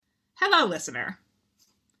Hello, listener.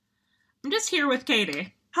 I'm just here with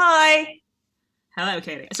Katie. Hi. Hello,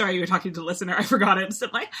 Katie. Sorry, you were talking to the listener. I forgot it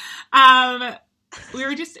instantly.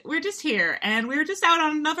 We're just here, and we were just out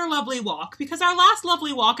on another lovely walk, because our last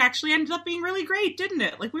lovely walk actually ended up being really great, didn't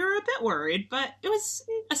it? Like, we were a bit worried, but it was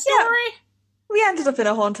a story. Yeah. We ended up in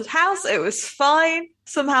a haunted house. It was fine.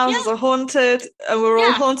 Some houses are haunted, and we're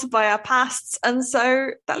all haunted by our pasts, and so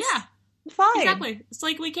that's fine. Exactly. It's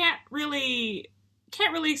like we can't really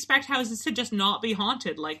expect houses to just not be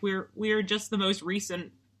haunted. Like, we're just the most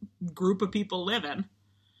recent group of people living,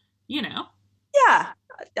 you know. Yeah,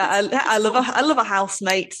 I love a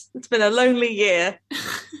housemate. It's been a lonely year.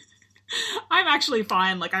 I'm actually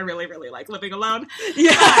fine. Like, I really, really like living alone.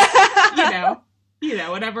 Yeah, you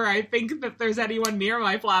know, whenever I think that there's anyone near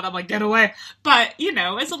my flat, I'm like, get away. But, you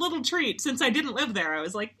know, as a little treat, since I didn't live there, I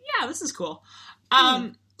was like, yeah, this is cool.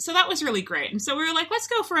 So that was really great. And so we were like, let's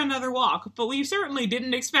go for another walk. But we certainly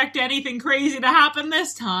didn't expect anything crazy to happen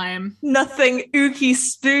this time. Nothing ooky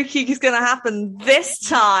spooky is going to happen this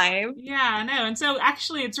time. Yeah, I know. And so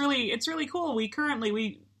actually it's really cool. We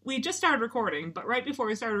just started recording, but right before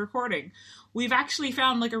we started recording, we've actually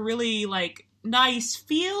found like a really like nice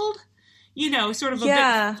field, you know, sort of a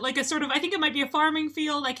bit like a sort of, I think it might be a farming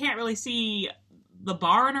field. I can't really see the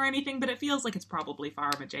barn or anything, but it feels like it's probably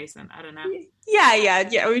farm adjacent. I don't know.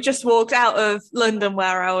 Yeah. We just walked out of London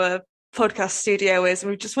where our podcast studio is,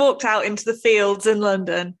 and we just walked out into the fields in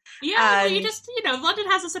London. Yeah, and well, London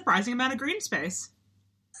has a surprising amount of green space.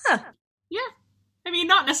 Huh. Yeah. I mean,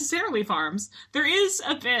 not necessarily farms. There is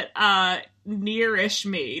a bit near-ish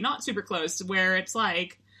me, not super close, where it's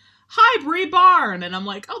like, Highbury Barn, and I'm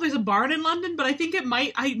like, oh, there's a barn in London, but I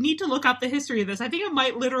need to look up the history of this. I think it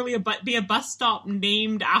might literally be a bus stop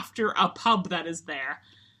named after a pub that is there.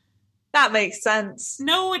 That makes sense.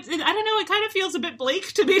 No, I don't know, it kind of feels a bit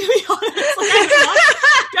bleak to me, to be honest. Like,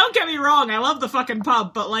 don't get me wrong, I love the fucking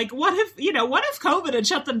pub, but like, what if COVID had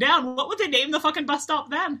shut them down? What would they name the fucking bus stop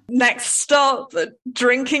then? Next stop,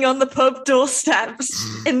 drinking on the pub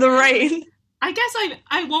doorsteps in the rain. I guess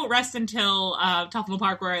I won't rest until Tufnell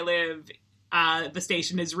Park, where I live, the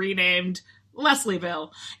station is renamed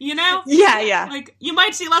Leslieville, you know? Yeah. Like, you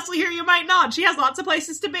might see Leslie here, you might not. She has lots of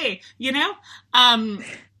places to be, you know?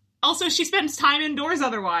 Also, she spends time indoors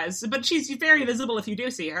otherwise, but she's very visible if you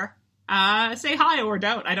do see her. Say hi or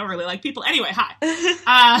don't. I don't really like people. Anyway, hi.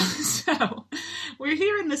 So, we're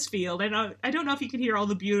here in this field. I don't know if you can hear all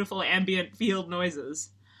the beautiful ambient field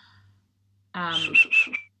noises.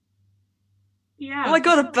 Yeah. Oh my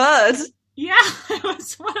god, a bird! Yeah,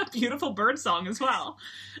 what a beautiful bird song as well.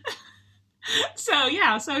 So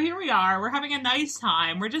here we are. We're having a nice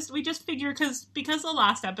time. We just figure because the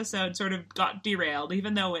last episode sort of got derailed,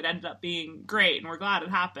 even though it ended up being great, and we're glad it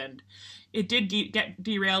happened. It did get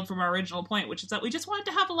derailed from our original point, which is that we just wanted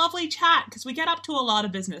to have a lovely chat, because we get up to a lot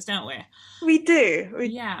of business, don't we? We do.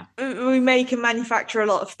 Yeah. We make and manufacture a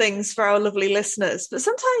lot of things for our lovely listeners, but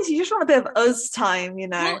sometimes you just want a bit of us time, you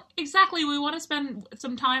know? Well, exactly. We want to spend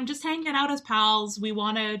some time just hanging out as pals. We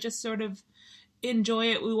want to just sort of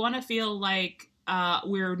enjoy it. We want to feel like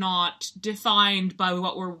we're not defined by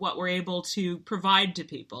what we're able to provide to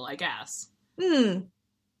people, I guess.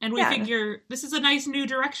 And we figure this is a nice new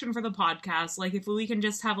direction for the podcast. Like, if we can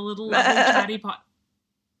just have a little lovely chatty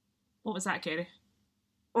What was that, Katie?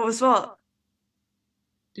 What was what?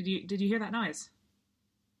 Did you hear that noise?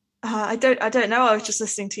 I don't know. I was just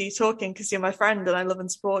listening to you talking because you're my friend and I love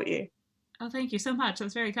and support you. Oh, thank you so much.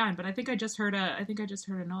 That's very kind. But I think I just heard a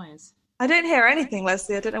noise. I don't hear anything,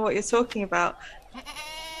 Leslie. I don't know what you're talking about.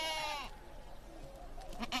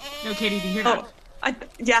 No, Katie, do you hear that? I'm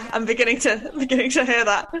beginning to hear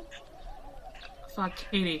that. Fuck,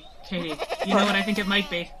 Katie. You know what I think it might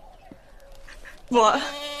be? What?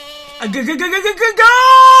 A go!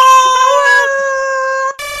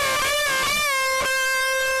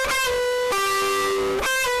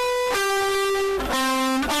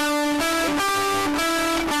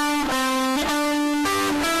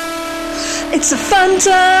 It's a fun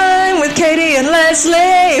time with Katie and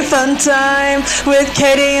Leslie. Fun time with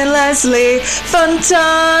Katie and Leslie. Fun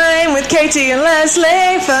time with Katie and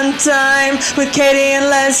Leslie. Fun time with Katie and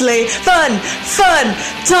Leslie. Fun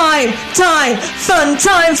time. Fun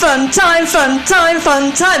time.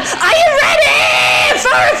 Are you ready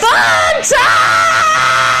for a fun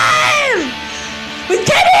time with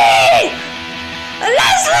Katie and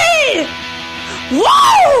Leslie?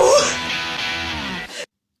 Whoa!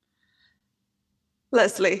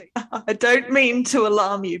 Leslie, I don't mean to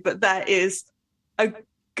alarm you, but there is a goat.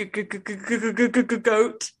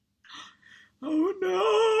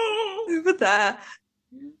 Oh no! Over there.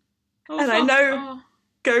 And I know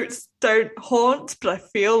goats don't haunt, but I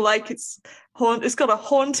feel like it's got a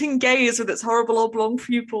haunting gaze with its horrible oblong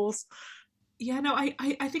pupils. Yeah, no,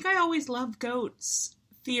 I think I always loved goats,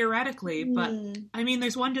 theoretically, but I mean,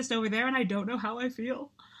 there's one just over there, and I don't know how I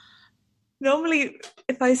feel. Normally,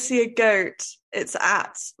 if I see a goat, it's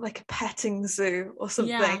at like a petting zoo or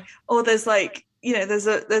something. Yeah. Or there's like, there's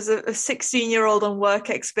a 16-year-old on work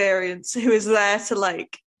experience who is there to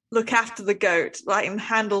like look after the goat, like, and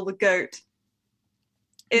handle the goat.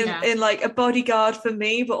 In like a bodyguard for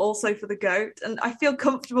me, but also for the goat. And I feel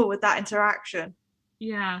comfortable with that interaction.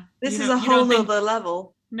 Yeah. This is a whole nother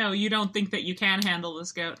level. No, you don't think that you can handle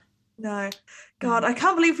this goat? No. God, I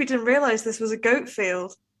can't believe we didn't realise this was a goat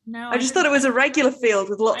field. No. I just thought it was a regular field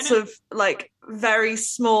with lots of, like, very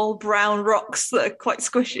small brown rocks that are quite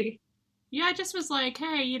squishy. Yeah, I just was like,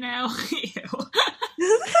 hey, ew.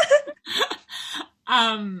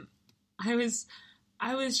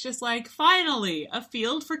 I was just like, finally, a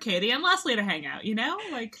field for Katie and Leslie to hang out,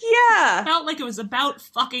 Like, yeah. It felt like it was about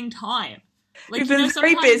fucking time. Like, we've been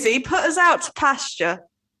very busy. Put us out to pasture.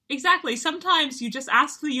 Exactly. Sometimes you just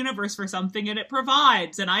ask the universe for something and it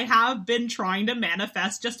provides. And I have been trying to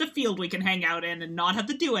manifest just a field we can hang out in and not have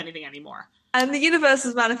to do anything anymore. And the universe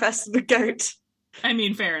has manifested a goat. I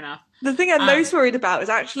mean, fair enough. The thing I'm most worried about is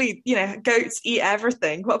actually, goats eat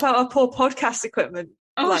everything. What about our poor podcast equipment?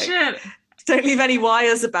 Oh, shit. Don't leave any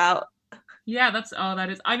wires about. Yeah,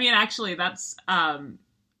 I mean, actually, that's,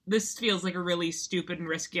 this feels like a really stupid and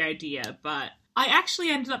risky idea, but I actually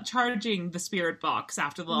ended up charging the spirit box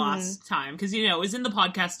after the last time, because, it was in the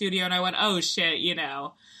podcast studio, and I went, oh, shit, it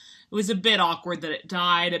was a bit awkward that it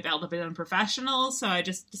died, it felt a bit unprofessional, so I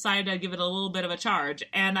just decided I'd give it a little bit of a charge,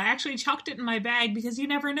 and I actually chucked it in my bag, because you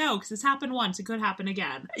never know, because it's happened once, it could happen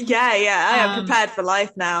again. Yeah, I am prepared for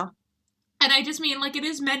life now. And I just mean, like, it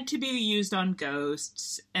is meant to be used on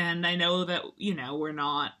ghosts, and I know that, we're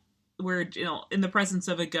in the presence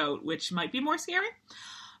of a goat, which might be more scary.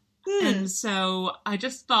 And so I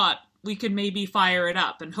just thought we could maybe fire it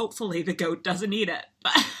up, and hopefully the goat doesn't eat it.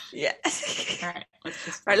 But yeah. All right,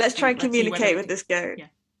 let's try and communicate with this goat. Yeah.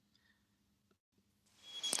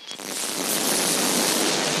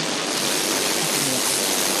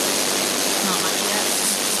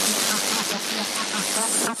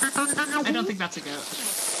 I don't think that's a goat.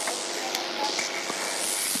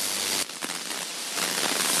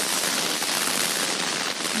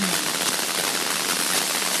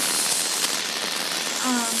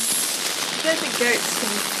 I don't think goats can...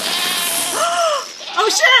 Oh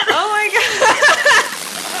shit! Oh my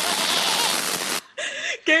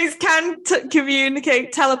god! Goats can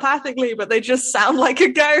communicate telepathically, but they just sound like a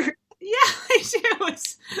goat. Yeah, they do.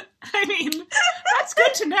 I mean, that's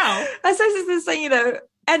good to know. I suppose it's the same,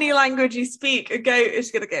 any language you speak, a goat is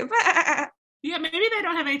going to go... Bah! Yeah, maybe they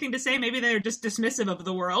don't have anything to say. Maybe they're just dismissive of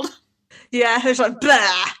the world. Yeah, it's like,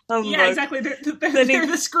 blah! Yeah, exactly. They're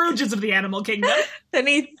the Scrooges of the animal kingdom. They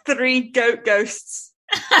need 3 goat ghosts.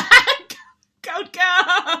 Goat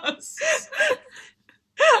ghosts!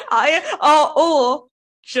 Or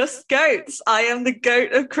just goats. I am the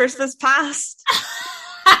goat of Christmas past.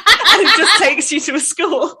 And it just takes you to a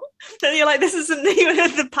school. And you're like, this isn't even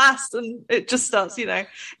in the past. And it just starts,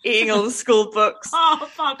 eating all the school books. Oh,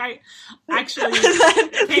 fuck. I actually...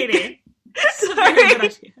 Katie.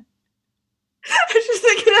 Sorry. I was just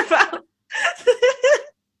thinking about...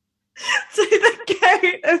 So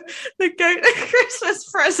the goat of Christmas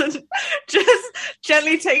present just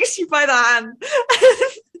gently takes you by the hand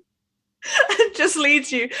and just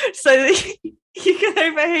leads you so that you can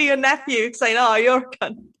overhear your nephew saying, oh, you're a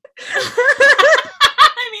cunt.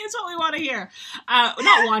 I mean, it's what we want to hear.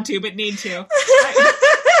 Not want to, but need to.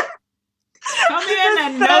 Come in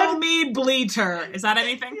and know me, bleed her. Is that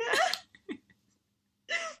anything? Yeah.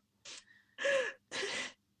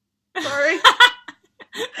 Sorry.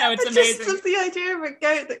 No, it's amazing. Just love the idea of a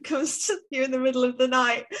goat that comes to you in the middle of the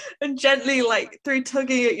night and gently, like, through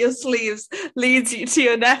tugging at your sleeves, leads you to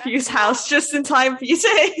your nephew's house just in time for you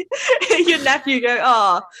to your nephew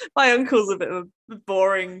go, my uncle's a bit of a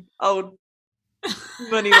boring old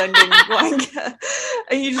money-lending wanker.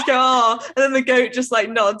 And you just go, and then the goat just, like,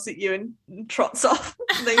 nods at you and trots off.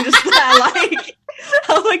 And then you're just there, like,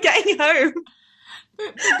 how am I getting home?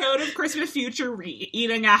 The goat of Christmas future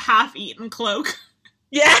eating a half-eaten cloak.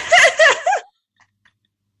 Yeah.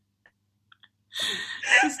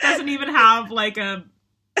 This doesn't even have like a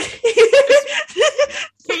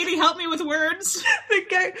Katie, help me with words.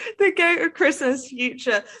 The goat of Christmas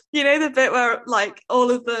Future. You know the bit where like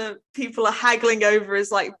all of the people are haggling over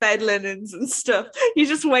his like bed linens and stuff. You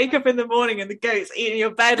just wake up in the morning and the goat's eating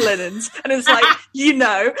your bed linens, and it's like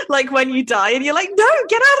like when you die, and you're like, no,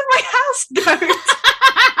 get out of my house, goat.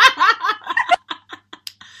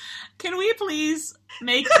 Can we please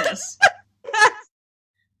make this?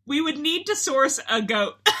 We would need to source a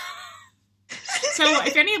goat. So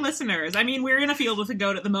if any listeners, I mean, we're in a field with a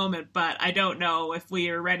goat at the moment, but I don't know if we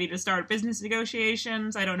are ready to start business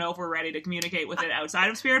negotiations. I don't know if we're ready to communicate with it outside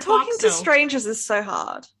of Spirit Box. Talking to strangers is so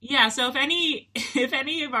hard. Yeah, so if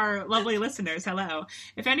any of our lovely listeners, hello,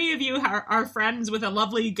 if any of you are friends with a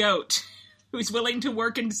lovely goat who's willing to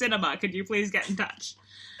work in cinema, could you please get in touch?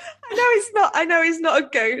 I know he's not a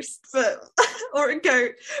ghost, or a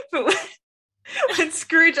goat, but when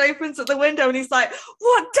Scrooge opens at the window and he's like,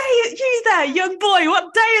 what day are you there, young boy?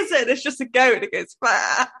 What day is it? It's just a goat. It goes,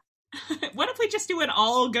 bah. What if we just do an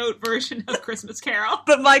all-goat version of Christmas Carol?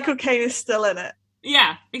 But Michael Caine is still in it.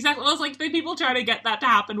 Yeah, exactly. Well, it's like the people try to get that to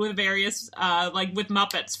happen with various, like with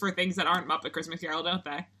Muppets for things that aren't Muppet Christmas Carol, don't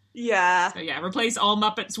they? Yeah. So yeah, replace all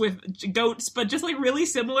Muppets with goats, but just like really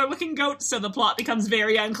similar looking goats, so the plot becomes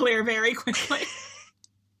very unclear very quickly.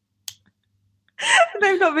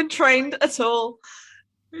 They've not been trained at all.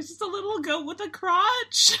 There's just a little goat with a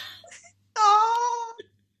crotch. Oh.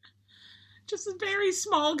 Just a very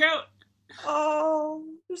small goat. Oh,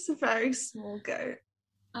 just a very small goat.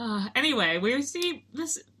 Anyway, we see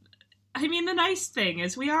this. I mean, the nice thing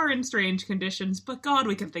is we are in strange conditions, but God,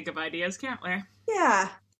 we can think of ideas, can't we? Yeah.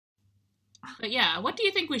 But yeah, what do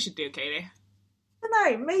you think we should do, Katie? I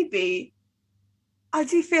don't know, maybe. I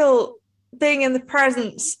do feel being in the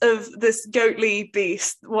presence of this goatly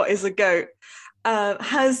beast, what is a goat,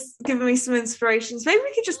 has given me some inspirations. Maybe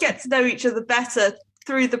we could just get to know each other better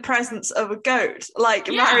through the presence of a goat, like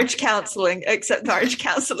marriage counselling, except marriage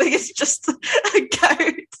counselling is just a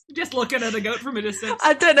goat. Just looking at a goat from a distance.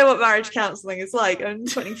 I don't know what marriage counselling is like. I'm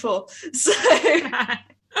 24. So,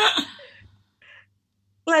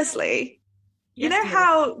 Leslie, you know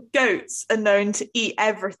how goats are known to eat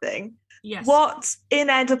everything? Yes. What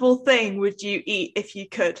inedible thing would you eat if you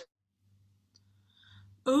could?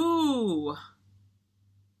 Ooh.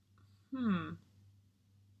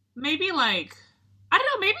 Maybe like, I don't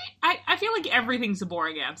know, maybe, I feel like everything's a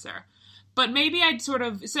boring answer. But maybe I'd sort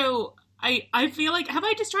of, so I feel like, have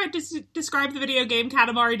I just tried to describe the video game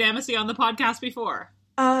Katamari Damacy on the podcast before?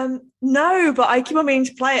 No, but I keep on meaning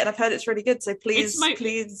to play it and I've heard it's really good, so please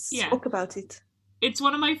talk about it. It's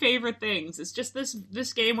one of my favorite things. It's just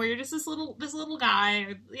this game where you're just this little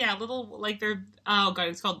guy. Yeah,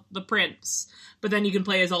 it's called The Prince. But then you can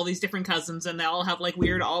play as all these different cousins, and they all have like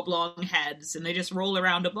weird oblong heads, and they just roll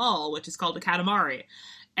around a ball, which is called a Katamari.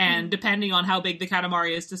 And depending on how big the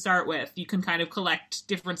Katamari is to start with, you can kind of collect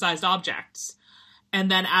different sized objects.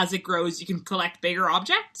 And then as it grows, you can collect bigger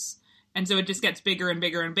objects. And so it just gets bigger and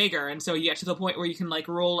bigger and bigger. And so you get to the point where you can like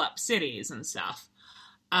roll up cities and stuff.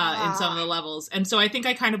 In some of the levels. And so I think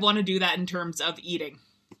I kind of want to do that in terms of eating.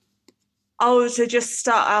 Oh, so just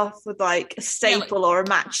start off with like a staple or a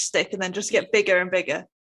matchstick and then just get bigger and bigger.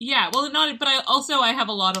 Yeah, well, but I have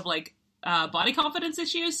a lot of like body confidence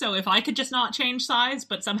issues, so if I could just not change size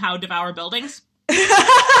but somehow devour buildings,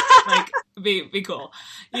 like be cool,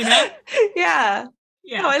 you know? Yeah.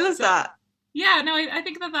 No, I love that. Yeah, no, I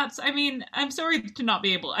think that's, I mean, I'm sorry to not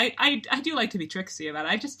be able, I do like to be tricksy about it.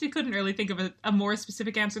 I just couldn't really think of a more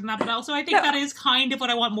specific answer than that, but also I think that is kind of what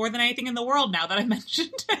I want more than anything in the world now that I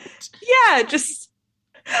mentioned it. Yeah, just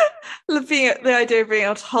the idea of being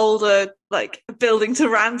able to hold a building to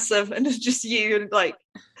ransom and it's just you and like,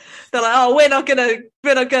 they're like, oh, we're not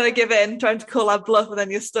gonna give in, trying to call our bluff, and then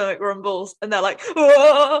your stomach rumbles, and they're like,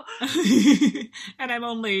 oh. And I'm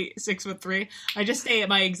only 6'3". I just stay at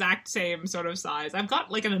my exact same sort of size. I've got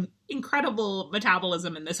like an incredible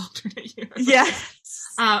metabolism in this alternate universe. Yes.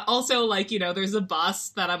 Also, like, you know, there's a bus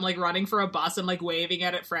that I'm like running for a bus and like waving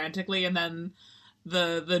at it frantically, and then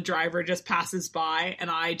the driver just passes by, and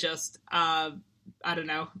I just I don't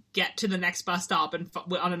know, get to the next bus stop and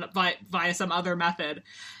via some other method.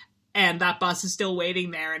 And that bus is still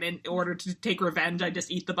waiting there, and in order to take revenge, I just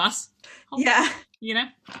eat the bus. Yeah. You know?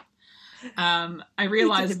 I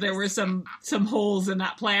realized there were some holes in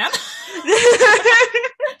that plan.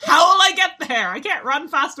 How will I get there? I can't run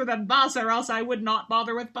faster than bus, or else I would not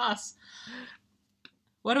bother with bus.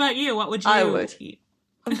 What about you? What would you eat?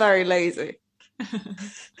 I'm very lazy.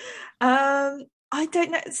 I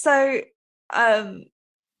don't know. So,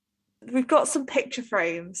 we've got some picture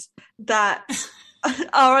frames that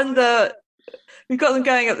are we've got them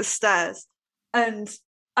going up the stairs, and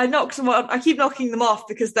I keep knocking them off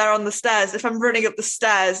because they're on the stairs. If I'm running up the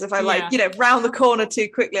stairs, if I round the corner too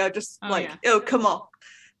quickly, I just it'll come off.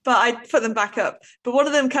 But I put them back up. But one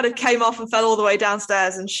of them kind of came off and fell all the way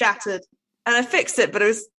downstairs and shattered. And I fixed it, but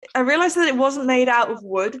I realized that it wasn't made out of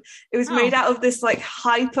wood. It was made out of this like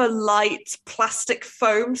hyper light plastic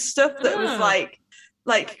foam stuff that was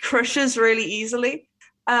like crushes really easily.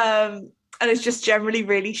 And it's just generally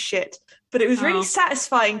really shit. But it was really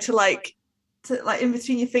satisfying to in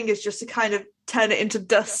between your fingers just to kind of turn it into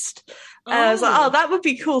dust. And I was like, that would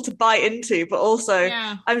be cool to bite into, but also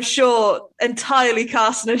I'm sure entirely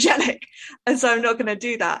carcinogenic. And so I'm not going to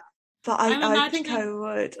do that. But I think I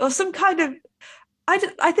would. Or some kind of...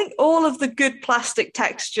 I think all of the good plastic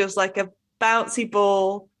textures, like a bouncy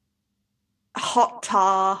ball, hot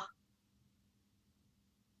tar...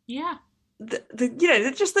 Yeah.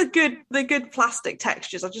 Just the good plastic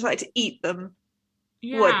textures. I just like to eat them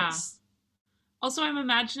once. Also, I'm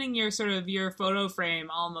imagining your photo frame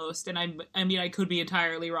almost, and I mean, I could be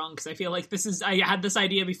entirely wrong because I feel like I had this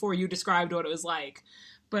idea before you described what it was like.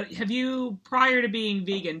 But have you, prior to being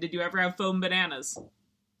vegan, did you ever have foam bananas?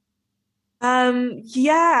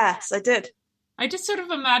 Yes, I did. I just sort of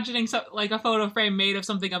imagining like a photo frame made of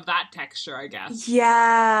something of that texture, I guess.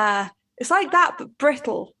 Yeah, it's like that, but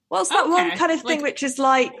brittle. What's that one kind of thing which is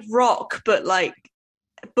like rock, but like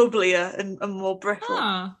bubblier and more brittle?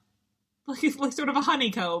 Huh. Like sort of a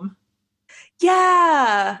honeycomb.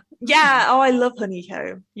 Yeah. Oh, I love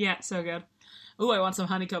honeycomb. Yeah, so good. Ooh, I want some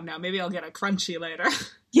honeycomb now. Maybe I'll get a crunchy later.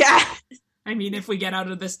 Yeah. I mean, if we get out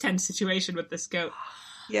of this tense situation with this goat.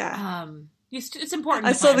 Yeah. It's important.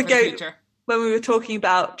 I saw the goat when we were talking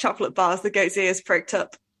about chocolate bars. The goat's ears pricked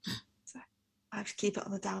up. So I have to keep it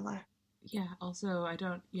on the down low. Yeah. Also, I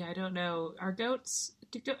don't know. Are goats?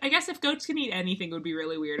 I guess if goats can eat anything, it would be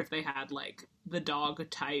really weird if they had like the dog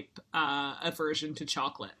type aversion to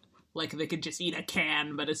chocolate. Like they could just eat a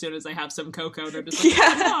can, but as soon as they have some cocoa, they're just like,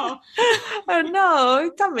 oh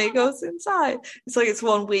no, tummy goes inside. It's like it's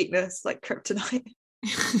one weakness, like kryptonite.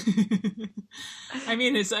 I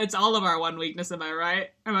mean, it's all of our one weakness. Am I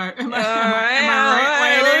right? Am I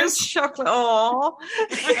right, ladies? Chocolate. Oh.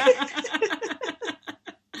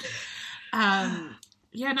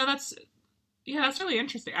 That's really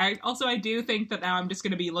interesting. I do think that now I'm just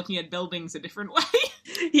going to be looking at buildings a different way.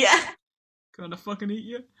 Yeah. Gonna fucking eat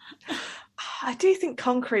you. I do think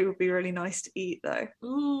concrete would be really nice to eat, though.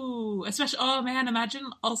 Ooh, especially, oh man, imagine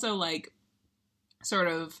also like sort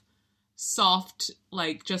of soft,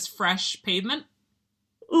 like just fresh pavement.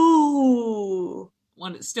 Ooh.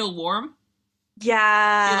 When it's still warm.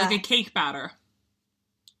 Yeah. Like a cake batter.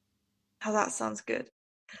 Oh, that sounds good.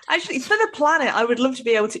 Actually, for the planet, I would love to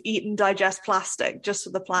be able to eat and digest plastic just for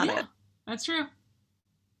the planet. Yeah, that's true.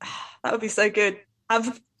 That would be so good.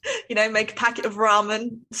 Make a packet of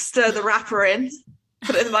ramen, stir the wrapper in,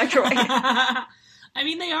 put it in the microwave. I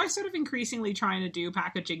mean, they are sort of increasingly trying to do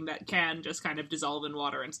packaging that can just kind of dissolve in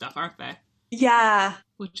water and stuff, aren't they? Yeah.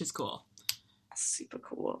 Which is cool. Super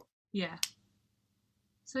cool. Yeah.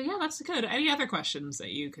 So yeah, that's good. Any other questions that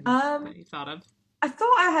you thought of? I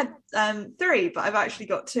thought I had 3, but I've actually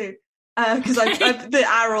got 2 because the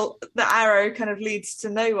arrow kind of leads to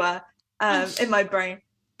nowhere in my brain.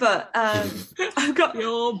 But I've got the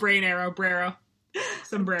old brain arrow, brero,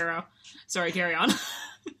 sombrero. Sorry, carry on.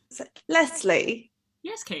 So, Leslie.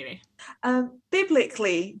 Yes, Katie.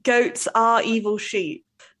 Biblically, goats are evil sheep.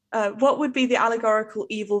 What would be the allegorical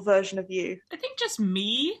evil version of you? I think just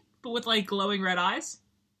me, but with like glowing red eyes.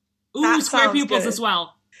 Ooh, that square pupils as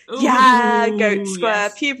well. Ooh, yeah, goat square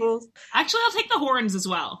pupils. Actually, I'll take the horns as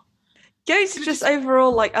well. Goats are just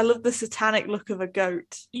overall, like, I love the satanic look of a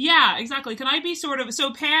goat. Yeah, exactly. Can I be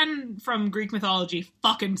so Pan from Greek mythology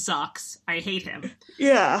fucking sucks. I hate him.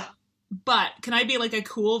 Yeah. But can I be like a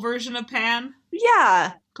cool version of Pan?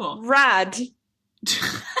 Yeah. Cool. Rad. Done.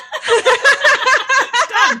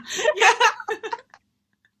 Yeah.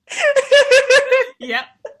 Yep.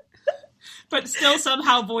 But still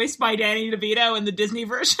somehow voiced by Danny DeVito in the Disney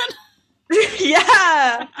version.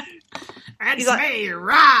 Yeah. It's me,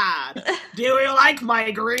 Rod. Do you like my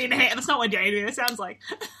green hair? That's not what Danny DeVito sounds like.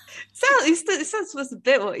 It sounds supposed to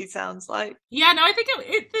be what he sounds like. Yeah, no, I think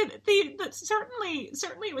it certainly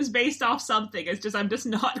it was based off something. It's just I'm just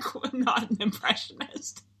not an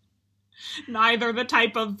impressionist. Neither the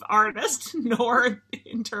type of artist nor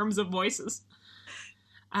in terms of voices.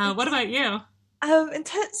 What about you?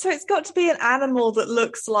 So it's got to be an animal that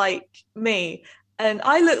looks like me. And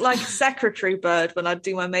I look like a secretary bird when I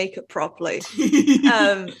do my makeup properly.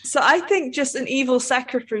 So I think just an evil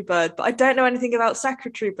secretary bird, but I don't know anything about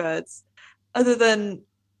secretary birds other than,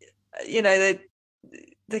 they're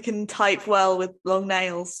can type well with long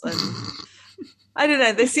nails, and I don't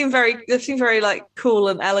know. They seem very like cool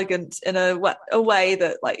and elegant in a way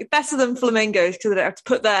that like better than flamingos, because they don't have to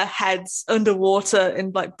put their heads underwater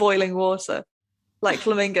in like boiling water like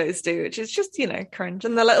flamingos do, which is just, cringe.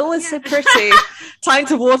 And they're like, oh, it's so pretty. Time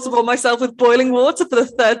to waterboard myself with boiling water for the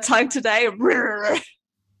third time today.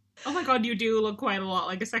 Oh my god, you do look quite a lot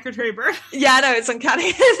like a secretary bird. Yeah, I know, it's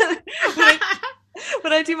uncanny.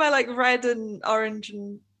 When I do my like red and orange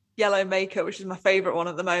and yellow makeup, which is my favorite one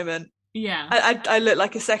at the moment, yeah, I look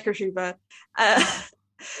like a secretary bird.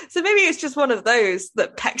 So maybe it's just one of those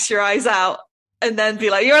that pecks your eyes out and then be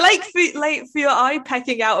like, you're late for your eye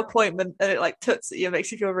pecking out appointment, and it like toots at you,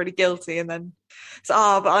 makes you feel really guilty, and then it's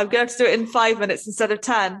but I'm gonna have to do it in 5 minutes instead of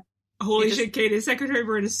 10. Holy shit, Katie, secretary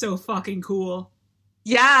bird is so fucking cool.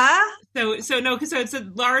 Yeah. So it's a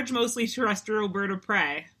large, mostly terrestrial bird of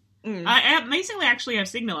prey. I amazingly actually have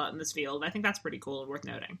signal out in this field. I think that's pretty cool and worth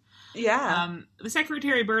noting. Yeah. The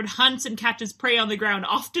secretary bird hunts and catches prey on the ground,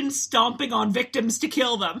 often stomping on victims to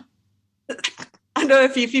kill them. I know a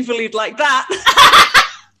few people who'd like that.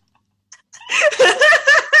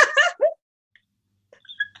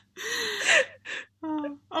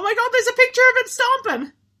 Oh my god, there's a picture of it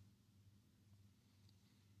stomping.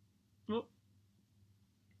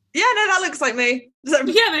 Yeah, no, that looks like me. Yeah,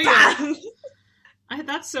 there you go.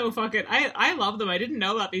 That's so fucking... I love them. I didn't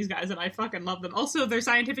know about these guys, and I fucking love them. Also, their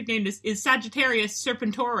scientific name is Sagittarius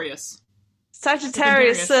serpentorius.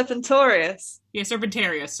 Sagittarius serpentorius. Yeah,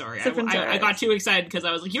 Serpentarius, sorry. Serpentarius. I got too excited because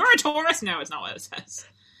I was like, you're a Taurus? No, it's not what it says.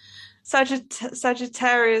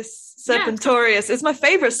 Sagittarius serpentorius. It's my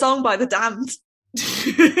favourite song by The Damned.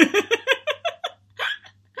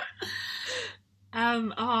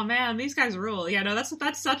 Oh man, these guys rule. Yeah, no,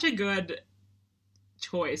 that's such a good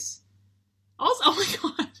choice. Also, oh my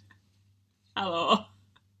god. Hello.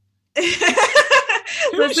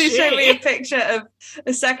 Leslie showed me a picture of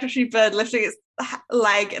a secretary bird lifting its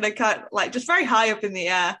leg and a cut, like just very high up in the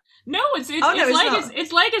air. No, its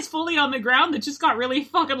leg is fully on the ground. That just got really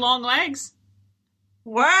fucking long legs.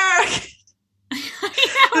 Work.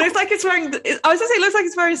 It looks like it's wearing. I was gonna say it looks like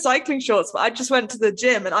it's wearing cycling shorts, but I just went to the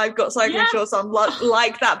gym and I've got cycling shorts on,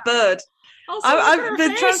 like that bird.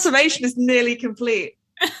 The transformation is nearly complete.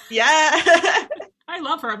 Yeah. I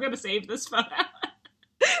love her. I'm gonna save this photo.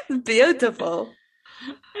 Beautiful.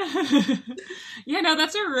 Yeah, no,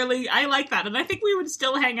 that's I like that, and I think we would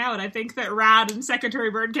still hang out. I think that Rad and Secretary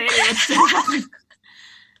Bird Katie would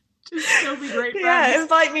still be great friends. Yeah,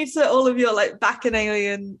 invite me to all of your like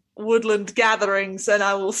bacchanalian woodland gatherings, and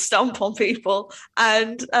I will stomp on people,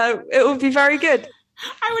 and it will be very good.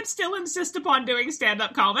 I would still insist upon doing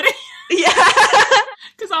stand-up comedy. Yeah,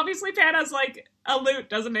 because obviously Pan has like a lute,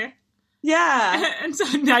 doesn't he? Yeah, and so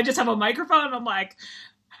I just have a microphone, and I'm like,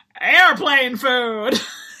 airplane food.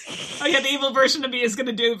 Oh yeah, the evil version of me is going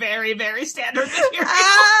to do very, very standard material.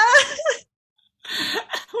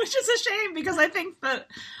 Which is a shame, because I think that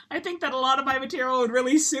a lot of my material would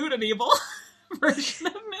really suit an evil version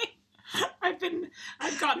of me. I've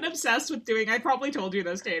gotten obsessed with doing. I probably told you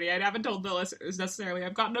this, Katie. I haven't told the listeners necessarily.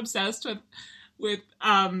 I've gotten obsessed with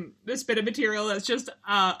this bit of material that's just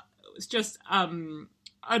oh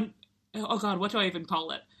god, what do I even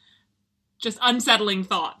call it? Just unsettling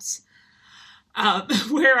thoughts.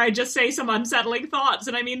 Where I just say some unsettling thoughts.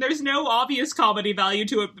 And I mean, there's no obvious comedy value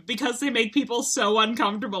to it, but because they make people so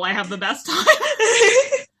uncomfortable, I have the best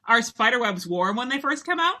time. Our spiderwebs warm when they first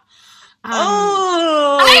come out.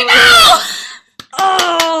 I know!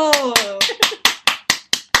 Oh!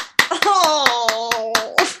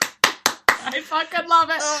 I fucking love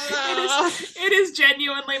it. It is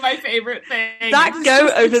genuinely my favorite thing. That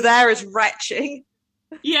goat over there is retching.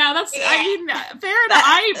 Yeah, that's, I mean, fair enough.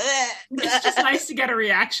 It's just nice to get a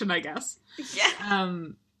reaction, I guess. Yeah.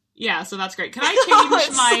 Yeah, so that's great. Can I change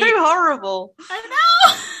it's my... so horrible. I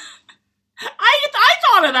know! I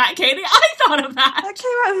thought of that, Katie. I thought of that. That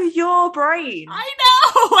came out of your brain. I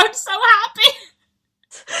know! I'm so happy!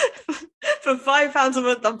 For £5 a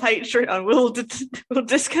month on Patreon, we'll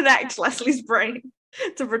disconnect Leslie's brain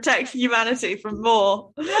to protect humanity from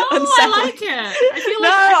more. No, I like it.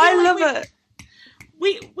 I love it.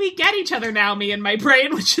 We get each other now, me and my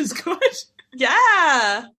brain, which is good.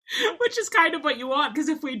 Yeah. Which is kind of what you want, because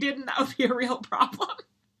if we didn't, that would be a real problem.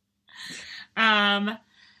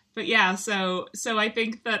 But yeah, so I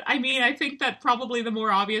think that probably the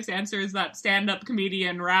more obvious answer is that stand-up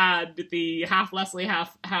comedian Rad, the half Leslie,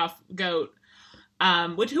 half goat,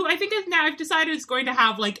 who I think is now I've decided is going to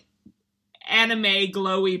have like anime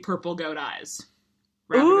glowy purple goat eyes.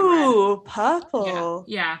 Ooh, purple.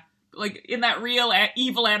 Yeah. Like in that real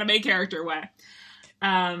evil anime character way.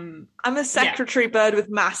 Um, I'm a secretary bird with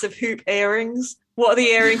massive hoop earrings. What are the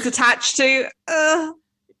earrings attached to?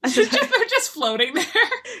 they're just floating there.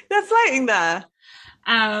 They're floating there.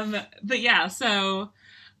 But yeah, so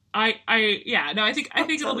I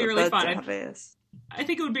think it'll be really fun. I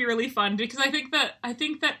think it would be really fun because I think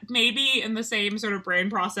that maybe in the same sort of brain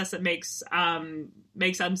process that makes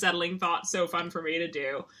unsettling thoughts so fun for me to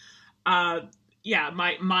do. My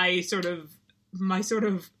sort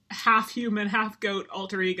of half human, half goat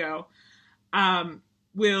alter ego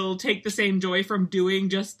will take the same joy from doing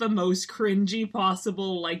just the most cringy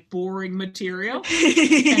possible, like, boring material and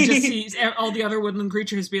just see all the other woodland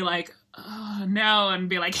creatures be like, oh no, and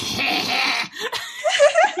be like,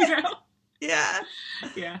 you know? Yeah.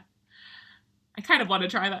 I kind of want to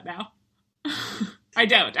try that now. I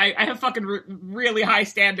don't. I have fucking really high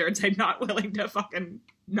standards. I'm not willing to fucking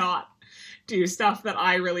not do stuff that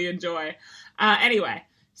I really enjoy. Anyway,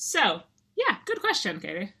 so, yeah, good question,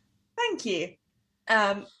 Katie. Thank you.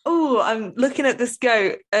 I'm looking at this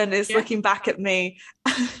goat and it's looking back at me.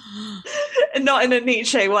 Not in a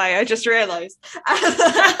Nietzsche way, I just realised.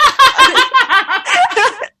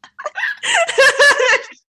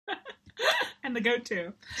 And the goat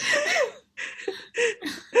too.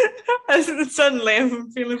 Suddenly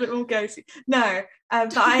I'm feeling a bit more ghosty. No,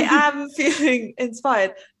 but I am feeling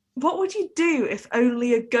inspired. What would you do if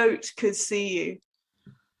only a goat could see you?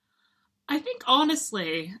 I think,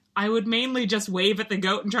 honestly, I would mainly just wave at the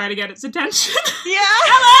goat and try to get its attention. Yeah!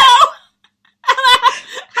 Hello!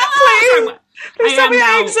 Hello! Please tell me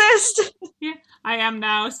I exist! Yeah, I am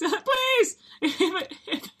now. So, please!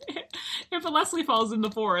 If a Leslie falls in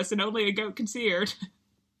the forest and only a goat can see her,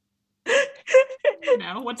 you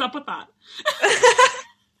know, what's up with that?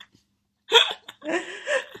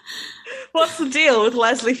 What's the deal with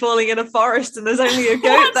Leslie falling in a forest and there's only a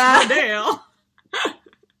goat there? What's the deal?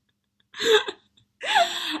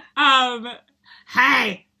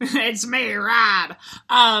 Hey, it's me, Rob.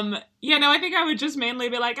 I think I would just mainly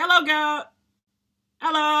be like, hello, goat.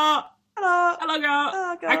 Hello,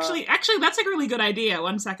 goat. Actually, that's a really good idea.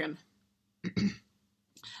 1 second.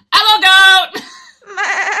 Hello, goat.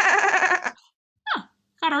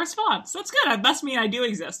 Got a response. That's good. That must mean I do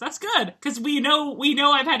exist. That's good, because we know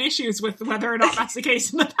I've had issues with whether or not that's the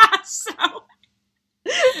case in the past. So.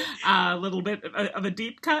 A little bit of a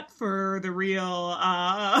deep cut for the real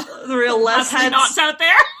less heads knots out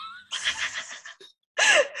there.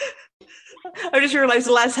 I just realised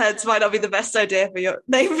less heads might not be the best idea for your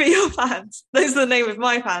name for your fans. Those are the name of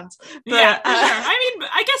my fans. But, yeah, for sure. I mean,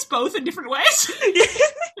 I guess both in different ways.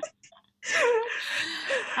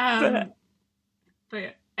 But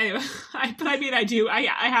yeah, anyway,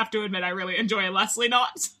 I have to admit I really enjoy Leslie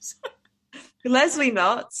Knots. Leslie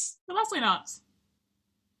Knots? The Leslie Knots.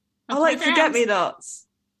 I like forget-me-nots.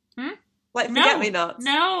 Like forget-me-nots.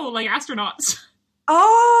 No, like astronauts.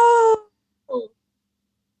 Oh,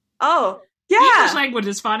 yeah. The English language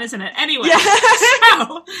is fun, isn't it? Anyway,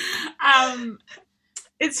 so,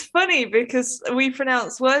 it's funny because we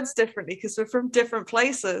pronounce words differently because we're from different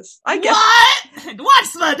places. I guess. What?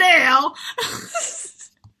 What's the deal?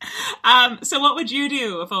 So what would you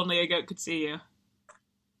do if only a goat could see you?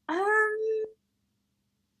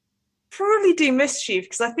 Probably do mischief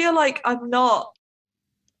because I feel like I'm not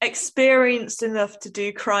experienced enough to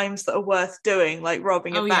do crimes that are worth doing, like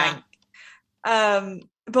robbing a bank.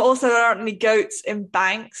 But also there aren't any goats in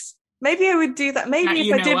banks. Maybe I would do that. Maybe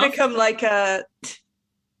if I did become like a...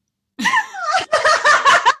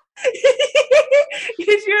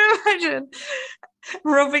 Could you imagine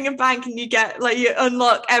robbing a bank and you get, like, you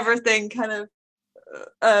unlock everything kind of...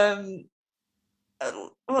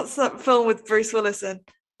 what's that film with Bruce Willis in?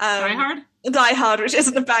 Die Hard, which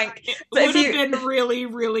isn't a bank. It would have been really,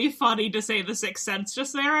 really funny to say The Sixth Sense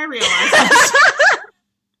just there, I realised.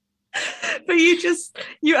 But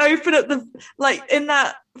you open up in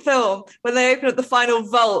that film, when they open up the final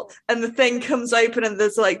vault and the thing comes open and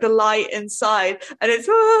there's like the light inside and it's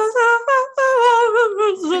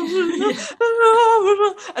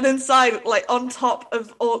and inside, like on top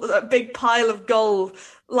of all that big pile of gold,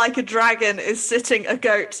 like a dragon, is sitting a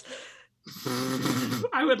goat.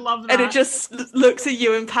 I would love that. And it just looks at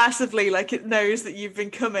you impassively, like it knows that you've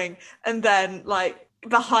been coming, and then like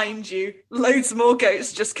behind you loads more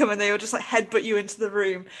goats just come and they will just like headbutt you into the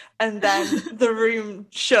room, and then the room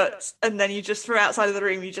shuts, and then you just, from outside of the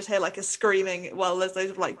room, you just hear like a screaming while there's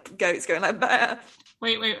those like goats going like bah.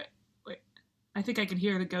 Wait, I think I can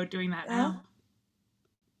hear the goat doing that now.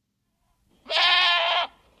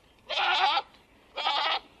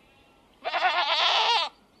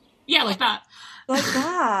 Yeah, like that. Like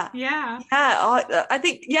that. Yeah. Yeah, I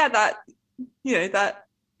think, that, that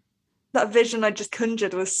that vision I just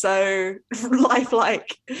conjured was so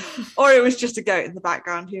lifelike. Or it was just a goat in the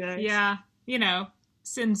background, who knows? Yeah,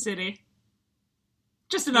 Sin City.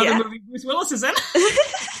 Just another movie Bruce Willis is in.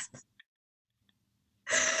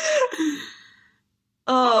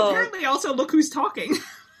 Apparently also Look Who's Talking.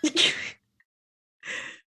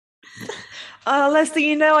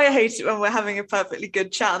 Leslie, I hate it when we're having a perfectly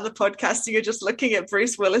good chat on the podcast and you're just looking at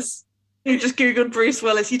Bruce Willis. You just Googled Bruce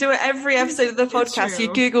Willis. You do it every episode of the podcast.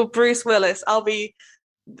 You Google Bruce Willis. I'll be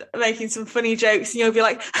making some funny jokes and you'll be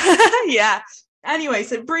like, yeah. Anyway,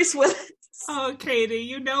 so Bruce Willis. Oh, Katie,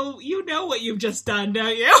 you know what you've just done,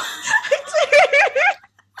 don't you?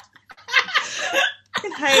 I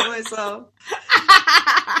hate myself.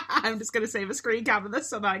 I'm just going to save a screen cap of this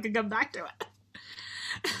so that I can come back to it.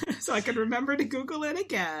 So I can remember to Google it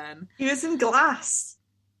again. He was in Glass.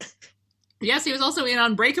 Yes, he was also in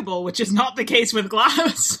Unbreakable, which is not the case with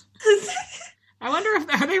Glass. I wonder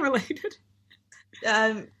are they related?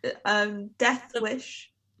 Death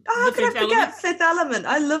Wish. Oh, how could I forget Fifth Element?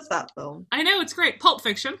 I love that film. I know, it's great. Pulp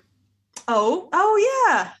Fiction. Oh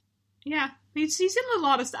yeah. Yeah, he's in a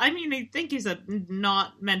lot of stuff. I mean, I think he's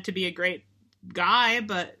not meant to be a great guy,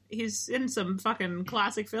 but he's in some fucking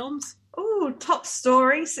classic films. Oh, top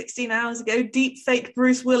story 16 hours ago. Deep fake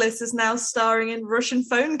Bruce Willis is now starring in Russian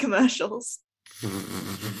phone commercials.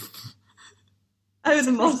 The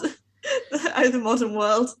modern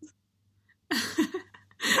world.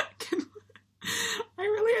 I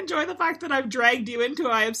really enjoy the fact that I've dragged you into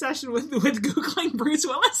my obsession with Googling Bruce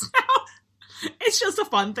Willis now. It's just a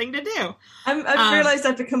fun thing to do. I've realised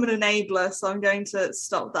I've become an enabler, so I'm going to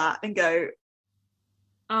stop that and go...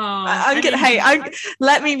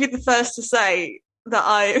 let me be the first to say that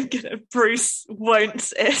I am gonna Bruce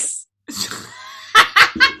won't is.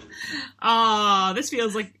 This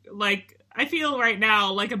feels like I feel right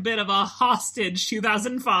now like a bit of a Hostage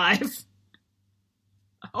 2005.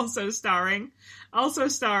 Also starring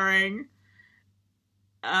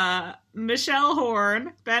Michelle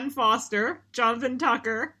Horn, Ben Foster, Jonathan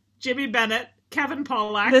Tucker, Jimmy Bennett, Kevin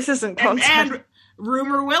Pollak. This isn't content. And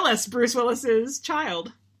Rumor Willis, Bruce Willis's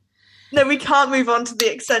child. No, we can't move on to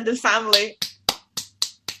the extended family.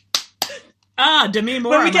 Demi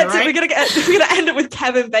Moore. When we get to, right? we're gonna end up with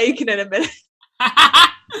Kevin Bacon in a minute.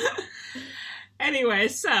 Anyway,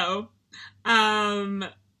 so,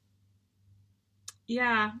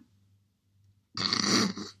 yeah.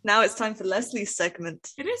 Now it's time for Leslie's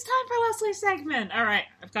segment. It is time for Leslie's segment. All right,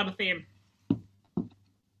 I've got a theme.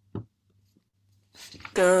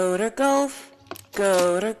 Go to golf.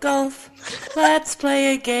 Go to golf. Let's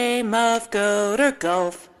play a game of go to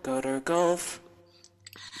golf. Go to golf.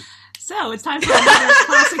 So it's time for another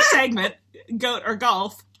classic segment, goat or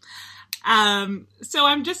golf. So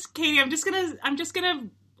I'm just gonna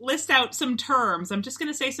list out some terms. I'm just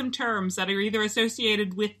gonna say some terms that are either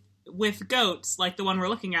associated with goats, like the one we're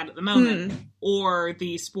looking at the moment, or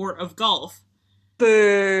the sport of golf.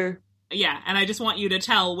 Boo. Yeah, and I just want you to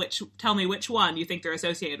tell me which one you think they're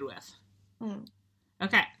associated with.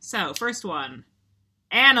 Okay, so first one,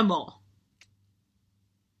 animal.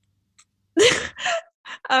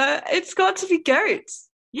 It's got to be goats.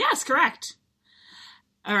 Yes, correct.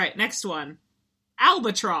 All right, next one,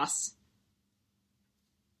 albatross.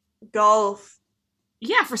 Golf.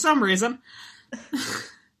 Yeah, for some reason.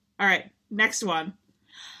 All right, next one,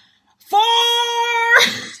 4.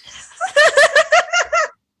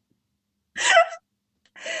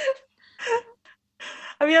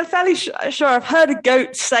 I mean, I'm fairly sure I've heard a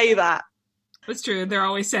goat say that. That's true. They're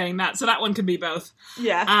always saying that, so that one could be both.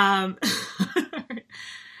 Yeah.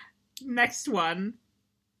 Next one,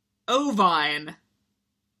 ovine.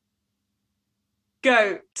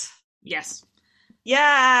 Goat. Yes.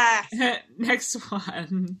 Yeah. Next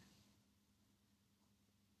one,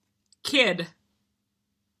 kid.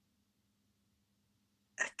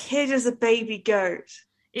 A kid is a baby goat.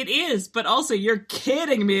 It is, but also you're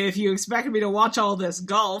kidding me if you expected me to watch all this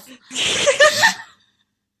golf.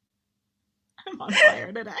 I'm on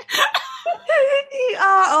fire today. You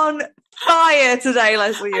are on fire today,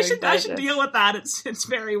 Leslie. I should deal with that. It's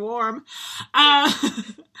very warm. All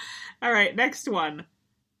right, next one.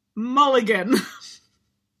 Mulligan.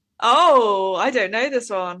 Oh, I don't know this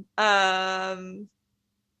one.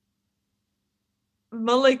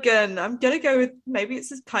 Mulligan. I'm gonna go with maybe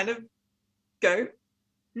it's this kind of goat.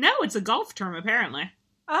 No, it's a golf term, apparently.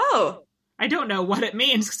 Oh. I don't know what it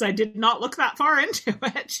means, because I did not look that far into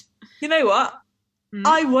it. You know what?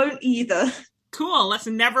 I won't either. Cool, let's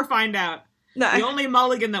never find out. No. The only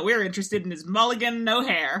Mulligan that we're interested in is Mulligan, no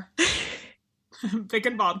hair. Vic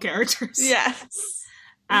and Bob characters. Yes.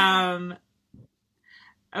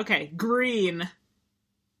 Okay, green.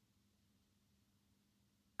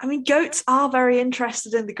 I mean, goats are very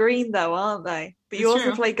interested in the green, though, aren't they? But you It's also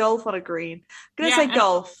true. play golf on a green. I'm gonna Yeah, say and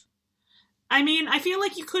golf. I mean, I feel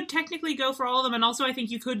like you could technically go for all of them, and also I think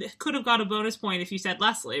you could have got a bonus point if you said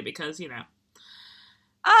Leslie, because, you know.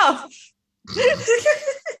 Oh.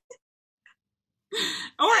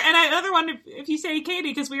 Or, and another one, if you say Katie,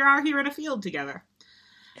 because we are here in a field together.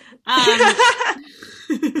 Um,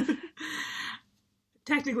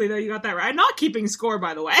 technically, though, you got that right. I'm not keeping score,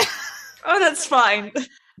 by the way. Oh, that's fine.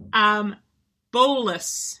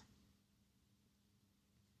 Bolus.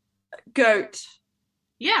 Goat.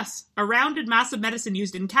 Yes, a rounded mass of medicine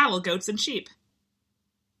used in cattle, goats, and sheep.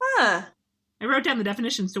 Huh. I wrote down the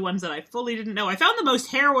definitions to ones that I fully didn't know. I found the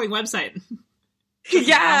most harrowing website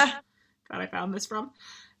Yeah. that I found this from.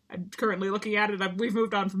 I'm currently looking at it. We've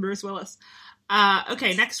moved on from Bruce Willis.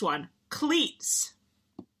 Okay, next one. Cleats.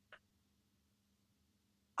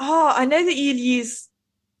 Oh, I know that you'd use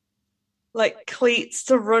like cleats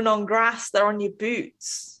to run on grass. They're on your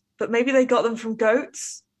boots, but maybe they got them from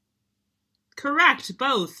goats. Correct,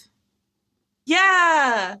 both.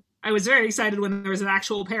 Yeah. I was very excited when there was an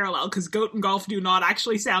actual parallel, because goat and golf do not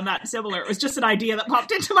actually sound that similar. It was just an idea that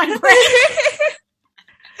popped into my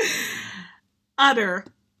brain. Udder.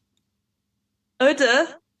 Udder.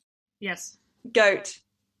 Yes. Goat.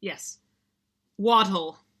 Yes.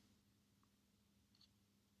 Wattle.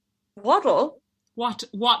 Waddle.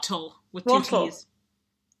 Wattle with two Wattle. T's.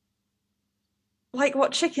 Like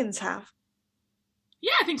what chickens have.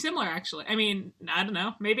 Yeah, I think similar, actually. I mean, I don't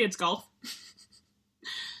know. Maybe it's golf.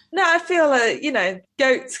 No, I feel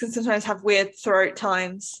goats can sometimes have weird throat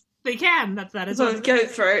times. They can. That is So what it's goat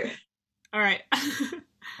throat. All right.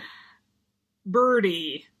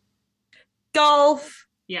 Birdie. Golf.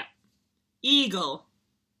 Yep. Eagle.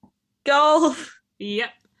 Golf. Yep.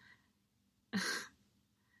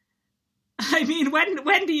 I mean,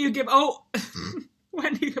 when do you give... Oh!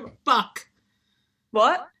 When do you give a buck?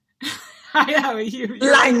 What? I know, you're...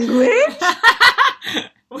 Language?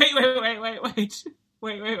 Wait.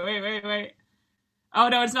 Oh,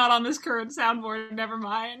 no, it's not on this current soundboard. Never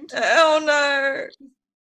mind. Oh, no.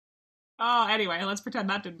 Oh, anyway, let's pretend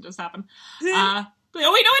that didn't just happen. Oh, wait,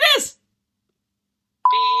 no, it is!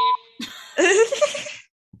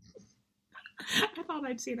 I thought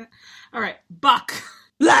I'd seen it. All right, buck.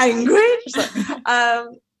 Language?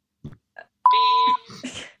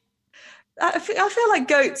 I feel like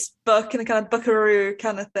goats buck in a kind of buckaroo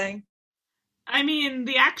kind of thing. I mean,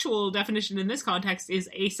 the actual definition in this context is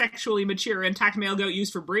a sexually mature intact male goat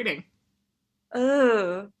used for breeding.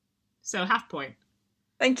 Oh. So, half point.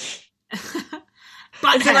 Thank you.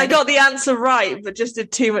 Butthead. So I got the answer right, but just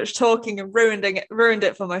did too much talking and ruined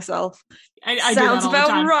it for myself. I do Sounds that all the about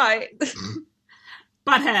time. right.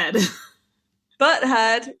 Butthead.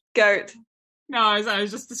 Butthead, goat. No, I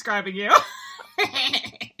was just describing you.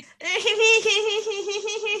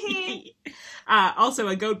 Also,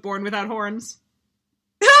 a goat born without horns.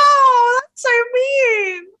 Oh, that's so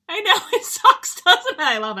mean. I know, it sucks, doesn't it?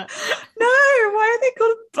 I love it. No, why are they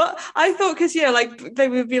called I thought because like they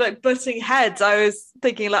would be like butting heads. I was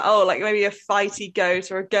thinking like maybe a fighty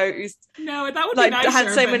goat or a goat who's No, that would like be nicer. had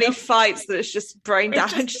so but many no, fights that it's just brain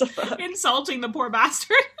it's damage. just insulting the poor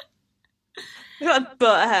bastard. Got a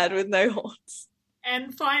butthead with no horns.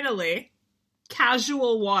 And finally,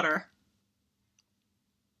 casual water.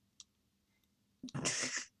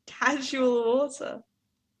 Casual water.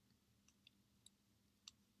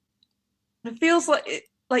 It feels like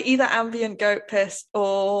either ambient goat piss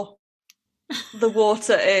or the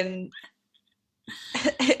water in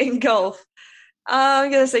golf. I'm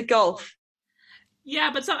gonna say golf. Yeah,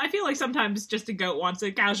 but I feel like sometimes just a goat wants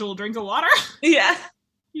a casual drink of water. Yeah.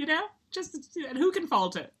 You know? And who can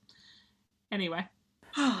fault it? Anyway.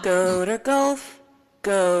 Go to golf,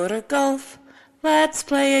 go to golf. Let's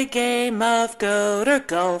play a game of go to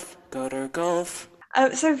golf, go to golf.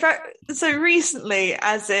 So recently,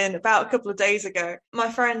 as in about a couple of days ago, my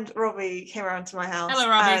friend Robbie came around to my house. Hello,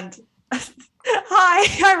 Robbie. And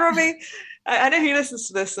hi, Robbie. I know he listens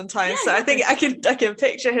to this sometimes, Yeah, so I think I can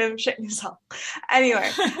picture him shitting himself. Anyway,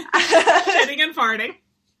 Shitting and farting.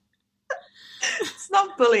 it's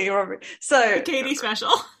not bullying, Robbie. So Katie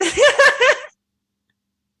special.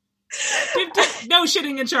 No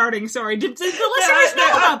shitting and charting, sorry. Did the listeners know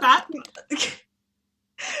about that?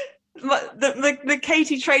 The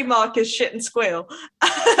Katie trademark is shit and squeal.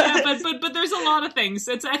 Yeah, but there's a lot of things.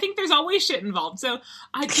 I think there's always shit involved. So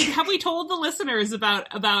have we told the listeners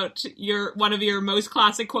about one of your most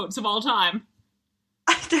classic quotes of all time?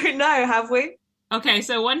 I don't know, have we? Okay,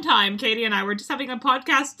 so one time Katie and I were just having a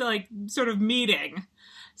podcast like sort of meeting.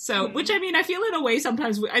 So, which, I mean, I feel in a way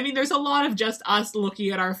sometimes, there's a lot of just us looking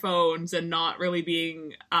at our phones and not really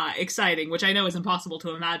being exciting, which I know is impossible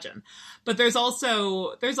to imagine. But there's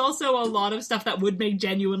also a lot of stuff that would make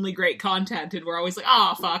genuinely great content, and we're always like,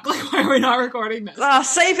 oh, fuck, like, why are we not recording this?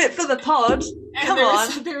 Save it for the pod. Come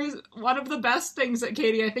on. There's one of the best things that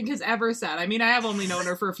Katie, I think, has ever said. I mean, I have only known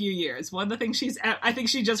her for a few years. One of the things I think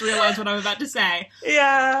she just realized what I'm about to say.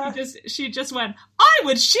 Yeah. She just went, I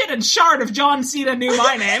would shit and shard if John Cena knew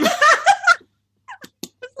my name. I wasn't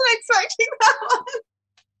expecting that one.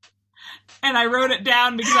 And I wrote it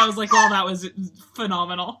down because I was like, well, that was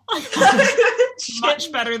phenomenal. Much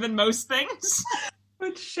better than most things.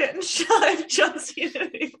 Would shit and shard if John Cena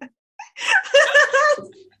knew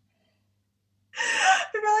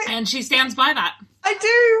my And she stands by that. I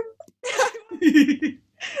do.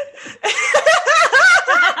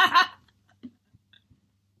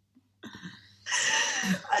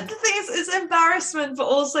 The thing is, it's embarrassment, but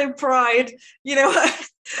also pride. You know,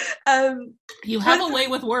 you have a way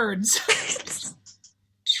with words.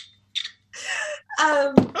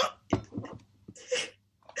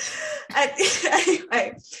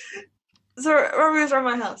 Anyway, so Robbie was around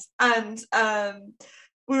my house, and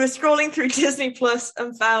we were scrolling through Disney Plus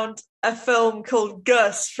and found a film called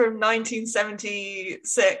Gus from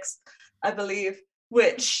 1976, I believe,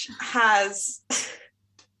 which has.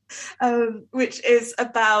 Which is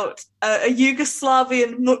about a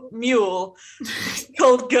Yugoslavian mule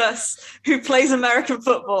called Gus who plays American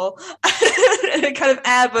football in a kind of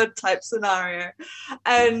Airbud type scenario.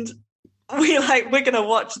 And we're going to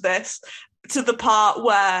watch this to the part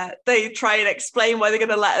where they try and explain why they're going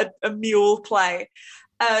to let a mule play.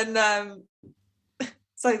 And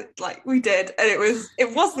so like we did, and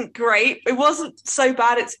it wasn't great. It wasn't so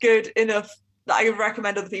bad it's good enough that I would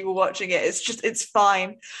recommend other people watching it. It's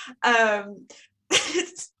fine. Although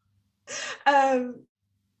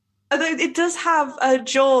it does have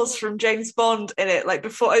Jaws from James Bond in it, like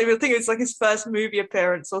before. I think it's like his first movie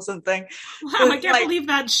appearance or something. Wow, but, I can't believe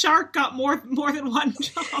that shark got more than one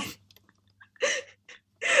job.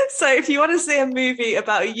 So if you want to see a movie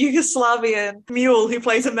about a Yugoslavian mule who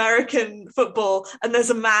plays American football, and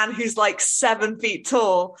there's a man who's like 7 feet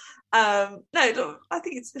tall, I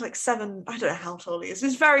think it's like 7. I don't know how tall he is.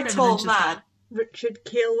 He's a very tall man. Richard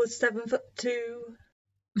Keel was 7'2".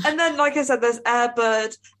 And then, like I said, there's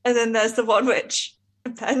Airbud, and then there's the one which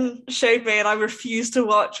Ben showed me and I refused to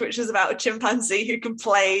watch, which is about a chimpanzee who can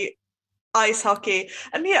play ice hockey.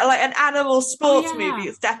 And yeah, like an animal sports movie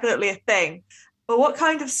is definitely a thing. But what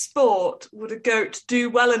kind of sport would a goat do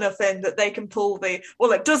well enough in that they can pull the...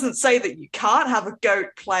 Well, it doesn't say that you can't have a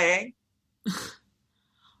goat playing.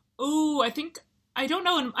 Ooh, I don't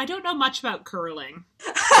know much about curling.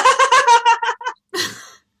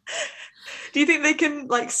 Do you think they can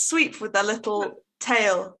like sweep with their little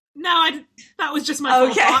tail? No, that was just my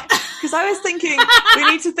thought. Because I was thinking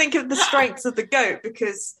we need to think of the strengths of the goat,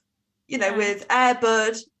 because with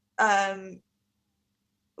Airbud,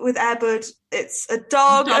 it's a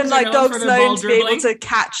dog, and like dogs known to be able to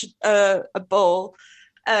catch a ball.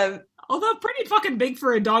 Although pretty fucking big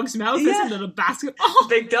for a dog's mouth, isn't it? A basketball.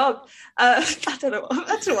 Big dog. I don't know.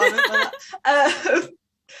 That's what I meant by that.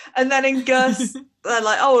 And then in Gus, they're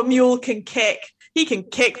like, a mule can kick. He can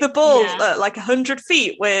kick the ball like 100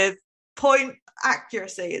 feet with point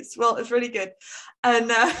accuracy. It's really good.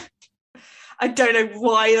 And I don't know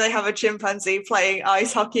why they have a chimpanzee playing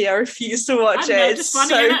ice hockey. I refuse to watch it. It's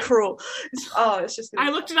so cruel. It's just. I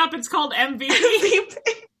looked it up. It's called MVP.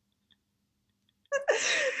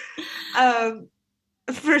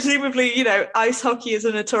 Presumably, ice hockey is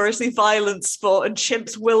a notoriously violent sport, and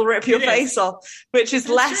chimps will rip your face off, which is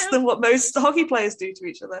less than what most hockey players do to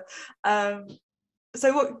each other.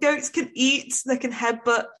 So what goats can eat, they can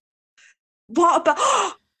headbutt. What about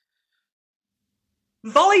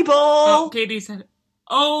volleyball? Oh, Katie said,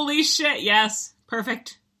 holy shit, yes,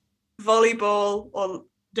 perfect. Volleyball, or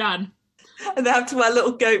done. And they have to wear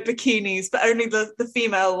little goat bikinis, but only the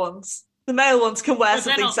female ones. The male ones can wear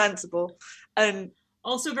something sensible. And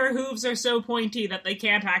also, their hooves are so pointy that they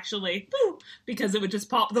can't actually, because it would just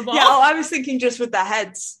pop the ball. Yeah, I was thinking just with their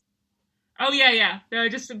heads. Oh, yeah.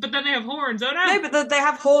 But then they have horns, oh no. No, but they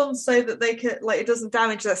have horns so that they can, it doesn't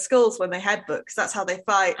damage their skulls when they headbutt, because that's how they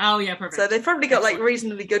fight. Oh, yeah, perfect. So they've probably got,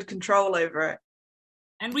 reasonably good control over it.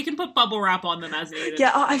 And we can put bubble wrap on them as needed.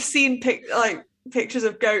 Yeah, I've seen pictures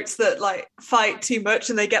of goats that, fight too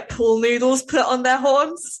much and they get pool noodles put on their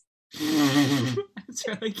horns. That's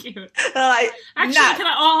really cute.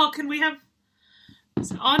 Actually, can we have...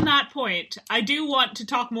 On that point, I do want to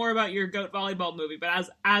talk more about your goat volleyball movie, but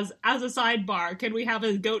as a sidebar, can we have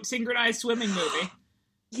a goat synchronized swimming movie?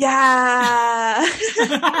 Yeah.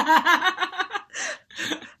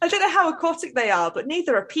 I don't know how aquatic they are, but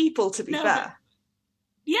neither are people, to be No, fair.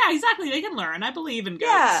 Yeah, exactly. They can learn. I believe in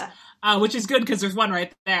goats. Yeah. Which is good because there's one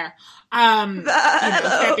right there.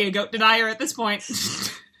 Can't be a goat denier at this point.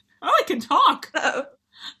 Oh, I can talk. No.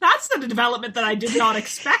 That's the development that I did not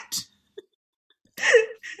expect.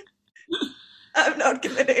 I'm not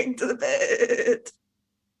committing to the bit.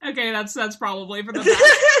 Okay, that's probably for the best,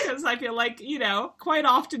 because I feel like, quite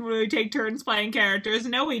often when we take turns playing characters,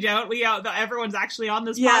 no we don't, everyone's actually on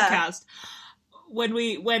this podcast.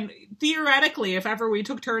 When theoretically, if ever we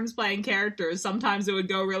took turns playing characters, sometimes it would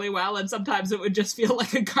go really well, and sometimes it would just feel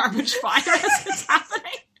like a garbage fire as it's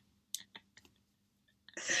happening.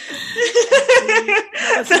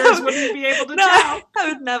 Listeners wouldn't be able to tell. That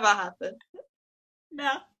would never happen.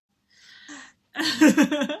 No.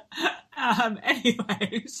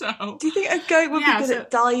 Anyway, so... Do you think a goat would be good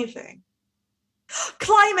at diving?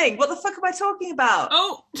 Climbing! What the fuck am I talking about?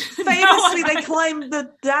 Oh! Famously, they climb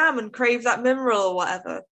the dam and crave that mineral or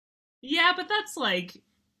whatever. Yeah, but that's,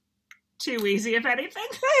 too easy, if anything.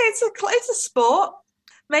 Hey, it's a sport.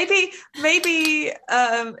 Maybe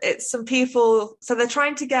it's some people... So they're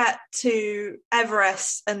trying to get to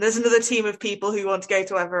Everest, and there's another team of people who want to go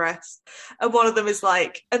to Everest. And one of them is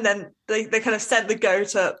and then they kind of sent the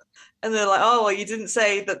goat up. And they're like, oh, well, you didn't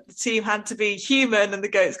say that the team had to be human, and the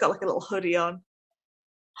goat's got a little hoodie on.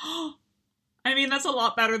 I mean, that's a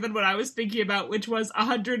lot better than what I was thinking about, which was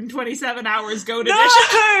 127 hours goat edition.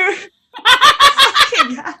 No!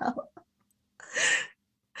 Fucking hell.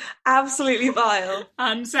 Absolutely vile.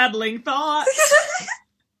 Unsettling thoughts.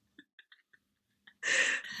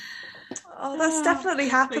 Oh, that's definitely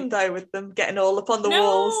happened, though, with them getting all up on the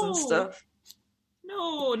walls and stuff.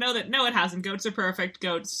 No, it hasn't. Goats are perfect.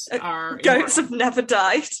 Goats are... Goats have never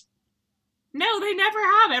died. No, they never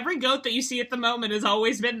have. Every goat that you see at the moment has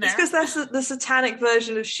always been there. It's because they're the satanic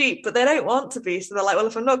version of sheep, but they don't want to be, so they're like, well,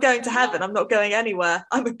 if I'm not going to heaven, I'm not going anywhere.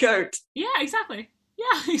 I'm a goat. Yeah, exactly.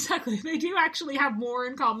 Yeah, exactly. They do actually have more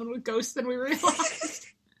in common with ghosts than we realized.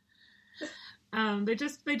 They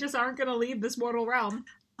just aren't going to leave this mortal realm.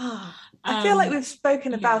 I feel like we've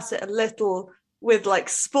spoken about it a little with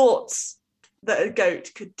sports that a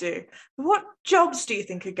goat could do. What jobs do you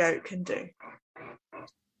think a goat can do?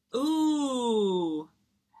 Ooh,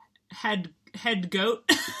 head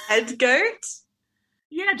goat. Head goat?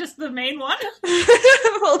 Yeah, just the main one.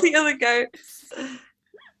 All the other goats.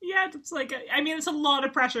 Yeah, it's it's a lot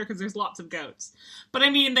of pressure because there's lots of goats. But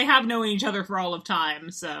I mean, they have known each other for all of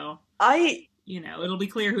time, so it'll be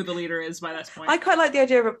clear who the leader is by this point. I quite like the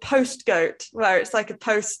idea of a post goat, where it's like a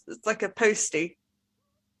postie.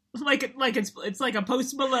 It's like a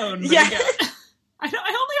Post Malone. Yeah. I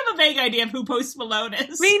only have a vague idea of who Post Malone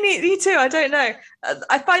is. Me too, I don't know.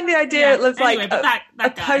 I find the idea of a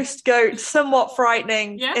post goat somewhat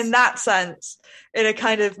frightening in that sense, in a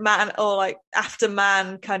kind of man or after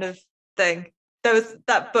man kind of thing. There was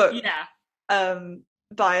that book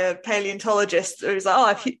by a paleontologist who was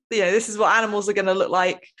like, this is what animals are going to look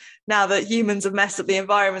like now that humans have messed up the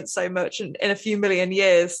environment so much, and in a few million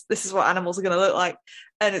years this is what animals are going to look like,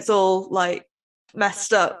 and it's all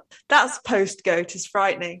messed up. That's post goat is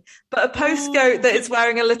frightening, but a post goat that is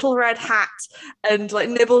wearing a little red hat and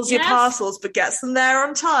nibbles your parcels but gets them there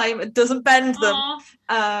on time and doesn't bend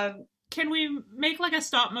them. Can we make a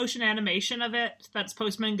stop motion animation of it that's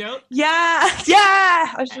Postman Goat? Yeah,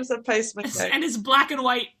 I should have said Postman Goat. And his black and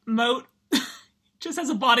white moat just has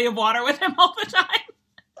a body of water with him all the time.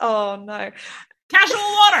 Oh no, casual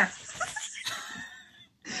water.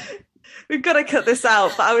 We've got to cut this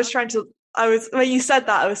out, but when you said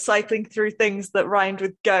that, I was cycling through things that rhymed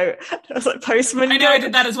with goat. I was like, Postman Goat. I know, I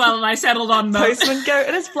did that as well, and I settled on moat. Postman Goat,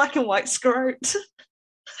 and it's black and white scrote.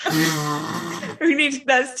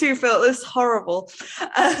 That's too filters. Horrible.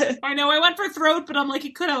 I know, I went for throat, but I'm like,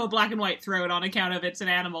 it could have a black and white throat on account of it's an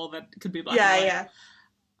animal that could be black and white.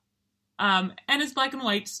 Yeah. And it's black and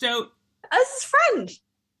white stoat. As his friend.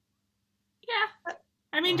 Yeah.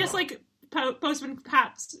 I mean, just like Postman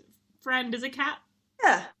Pat's friend is a cat.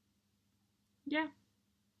 Yeah. Yeah.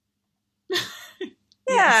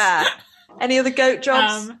 Yeah. Any other goat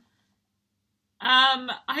jobs?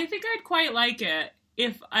 I think I'd quite like it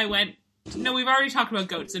if I went... No, we've already talked about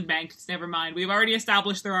goats and banks. Never mind. We've already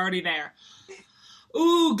established they're already there.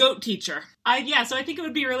 Ooh, goat teacher. So I think it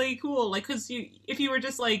would be really cool. Because if you were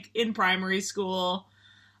just, in primary school...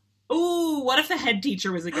 Ooh, what if the head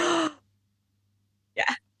teacher was a goat?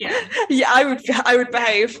 Yeah. Yeah. Yeah, I would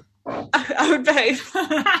behave. I would behave.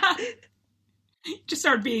 Just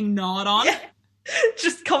start being gnawed on. Yeah.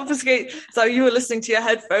 Just confiscate. So you were listening to your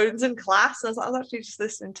headphones in class? And I was actually just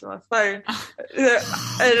listening to my phone.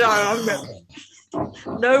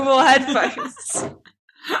 No more headphones.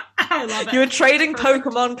 I love it. You were trading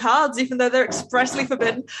Pokemon cards, even though they're expressly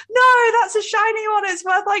forbidden. No, that's a shiny one. It's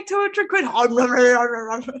worth like 200 quid.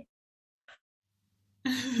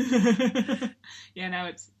 Yeah,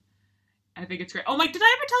 no, I think it's great. Oh my, did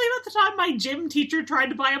I ever tell you about the time my gym teacher tried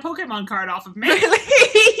to buy a Pokemon card off of me? Really?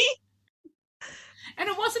 And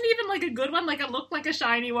it wasn't even like a good one. Like, it looked like a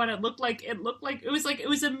shiny one. It was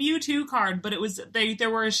a Mewtwo card, but there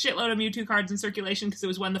were a shitload of Mewtwo cards in circulation because it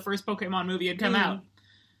was when the first Pokemon movie had come out.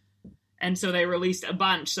 And so they released a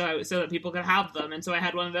bunch so that people could have them. And so I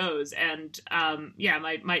had one of those. And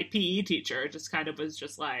my PE teacher just kind of was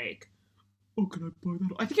just like, oh, can I buy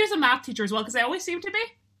that? I think he was a math teacher as well, because they always seem to be.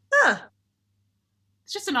 Huh.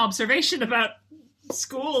 It's just an observation about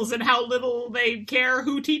schools and how little they care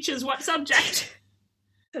who teaches what subject.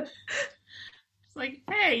 It's like,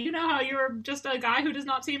 hey, you know how you're just a guy who does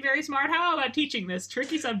not seem very smart? How about teaching this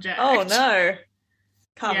tricky subject? Oh, no.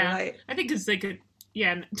 Can't relate. I think because they could,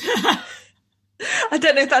 yeah. I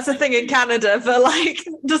don't know if that's a thing in Canada, but like,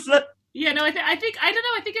 just that. Yeah, no, I don't know. I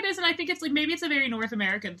think it is, and I think it's like maybe it's a very North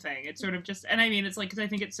American thing. It's sort of just, and I mean, it's like because I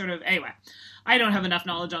think it's sort of anyway. I don't have enough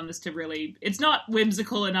knowledge on this to really. It's not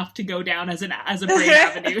whimsical enough to go down as a brave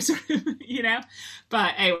avenue, sort of, you know.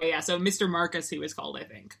 But anyway, yeah. So Mr. Marcus, he was called, I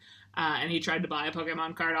think, and he tried to buy a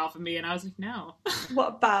Pokemon card off of me, and I was like, no. What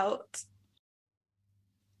about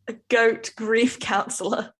a goat grief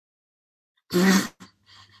counselor?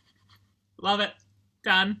 Love it.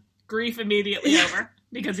 Done. Grief immediately over.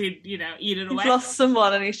 Because he'd, eat it away. He's lost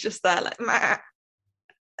someone and he's just there like, meh.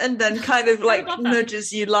 And then kind of like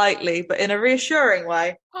nudges you lightly, but in a reassuring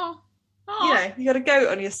way. Oh. You got a goat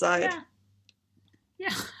on your side.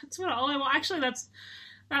 Yeah, that's what all I want. Actually, that's,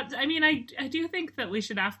 I mean, I do think that we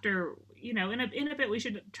should, after, in a bit, we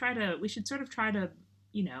should sort of try to,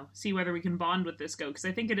 see whether we can bond with this goat. Because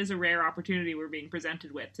I think it is a rare opportunity we're being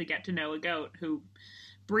presented with to get to know a goat who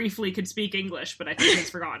briefly could speak English, but I think he's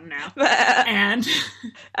forgotten now. And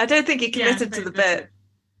I don't think he committed to the bit.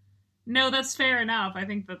 No, that's fair enough. I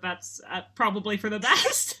think that's probably for the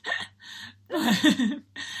best.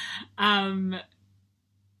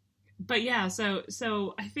 But yeah, so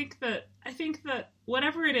I think that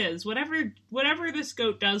whatever it is, whatever this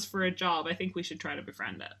goat does for a job, I think we should try to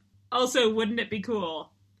befriend it. Also, wouldn't it be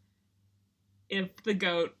cool if the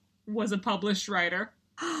goat was a published writer?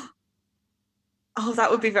 Oh,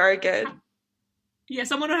 that would be very good. Yeah,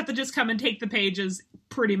 someone would have to just come and take the pages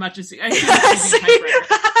pretty much as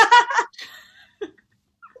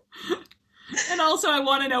and also, I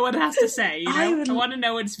want to know what it has to say, I want to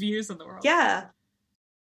know its views on the world. Yeah.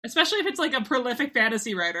 Especially if it's like a prolific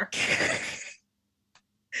fantasy writer.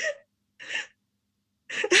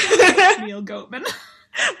 Neil Goatman.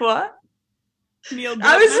 What? Neil Goatman.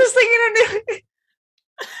 I was just thinking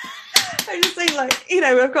I just think, like,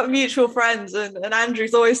 we've got mutual friends, and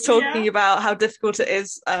Andrew's always talking about how difficult it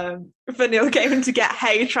is for Neil Gaiman to get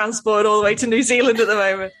hay transported all the way to New Zealand at the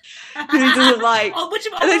moment. Because he doesn't like. And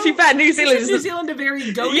then you bet New Zealand is New Zealand a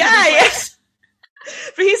very goat. Yeah.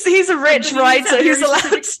 But he's a rich writer who's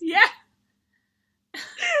allowed. Yeah.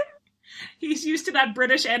 He's used to that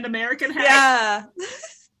British and American hay. Yeah.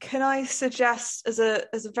 Can I suggest as a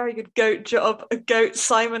very good goat job a goat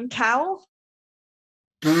Simon Cowell?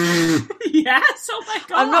 Yes, oh my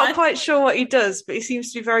god. I'm not quite sure what he does, but he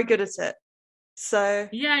seems to be very good at it. So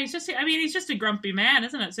yeah, he's just a grumpy man,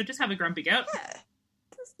 isn't it? So just have a grumpy goat. Yeah.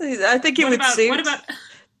 I think he would suit. What about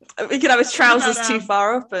he could have his trousers too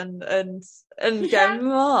far up and go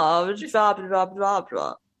blah blah blah blah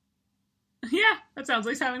blah. Yeah, that sounds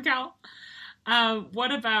like Simon Cowell.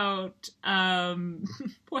 What about a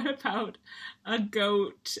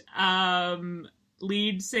goat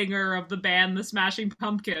lead singer of the band The Smashing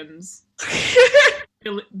Pumpkins?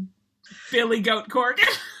 Billy Goat Corgan.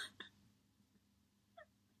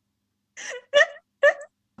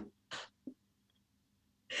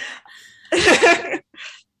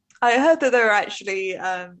 I heard that there were actually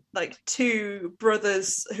like two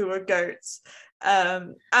brothers who were goats,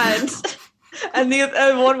 and the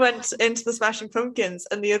other one went into the Smashing Pumpkins,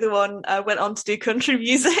 and the other one went on to do country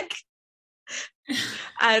music,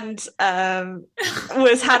 and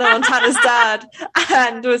was Hannah Montana's dad,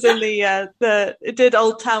 and was in it did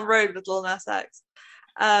Old Town Road with Lil Nas X.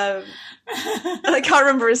 I can't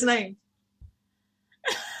remember his name.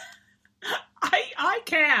 I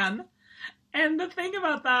can. And the thing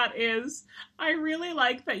about that is, I really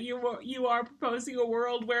like that you are proposing a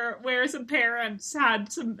world where some parents had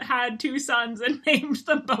two sons and named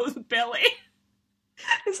them both Billy.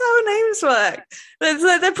 It's how names work. It's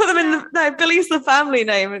like they put them in no, Billy's the family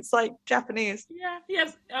name. It's like Japanese. Yeah,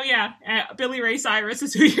 yes. Oh, yeah. Billy Ray Cyrus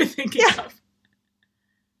is who you're thinking of.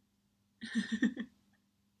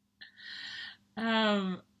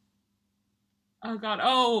 Oh god.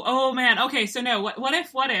 Oh man. Okay, so no. What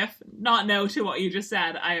if? Not no to what you just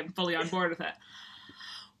said. I am fully on board with it.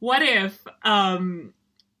 What if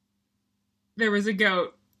there was a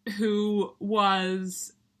goat who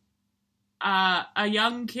was a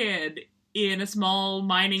young kid in a small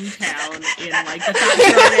mining town in like the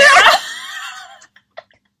Thatcher area?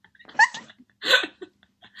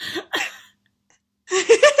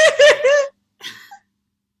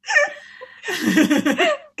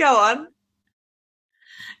 Go on.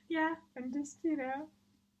 Yeah, I'm just,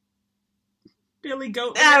 Billy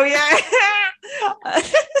Goat. Oh, yeah.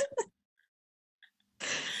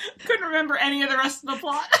 Couldn't remember any of the rest of the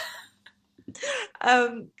plot.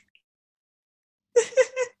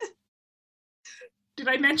 Did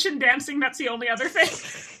I mention dancing? That's the only other thing.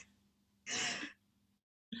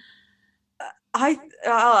 I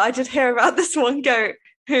did hear about this one goat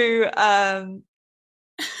who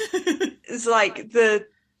is like the...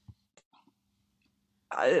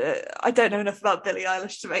 I don't know enough about Billie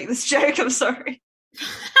Eilish to make this joke, I'm sorry.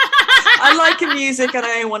 I like her music and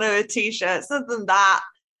I own one of her t-shirts. Other than that,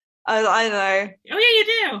 I know. Oh yeah, you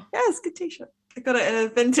do? Yeah, it's a good t-shirt. I got it in a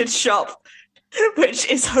vintage shop, which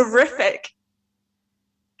is horrific.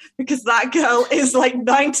 Because that girl is like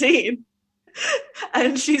 19.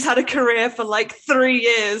 And she's had a career for like 3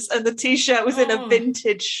 years and the t-shirt was in a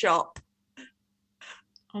vintage shop.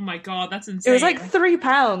 Oh my god, that's insane. It was like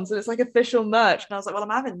 £3 and it's like official merch. And I was like, well, I'm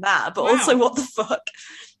having that. But also, what the fuck?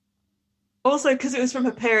 Also, because it was from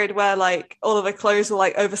a period where like all of her clothes were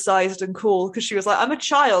like oversized and cool. Because she was like, I'm a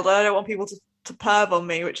child. I don't want people to perv on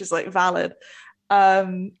me, which is like valid.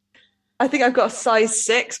 I think I've got a size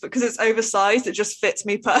 6, but because it's oversized, it just fits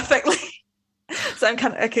me perfectly. So I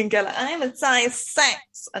can go like, I'm a size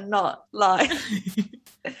 6 and not lie.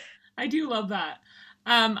 I do love that.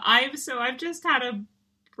 I've just had a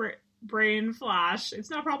brain flash. It's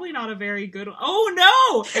probably not a very good one. Oh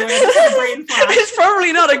no! Anyway, I just had a brain flash. It's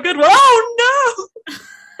probably not a good one. Oh no!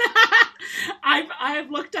 I've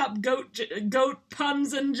looked up goat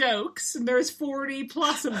puns and jokes, and there's 40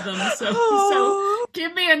 plus of them. So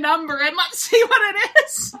give me a number and let's see what it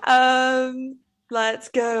is. Let's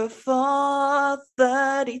go for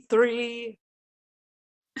 33.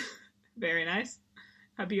 Very nice.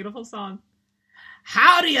 A beautiful song.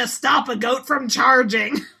 How do you stop a goat from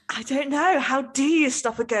charging? I don't know. How do you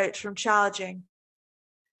stop a goat from charging?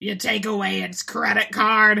 You take away its credit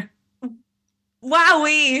card.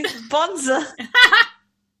 Wowie! Bonza!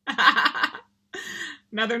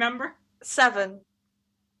 Another number? 7.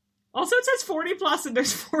 Also, it says 40 plus and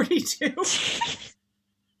there's 42.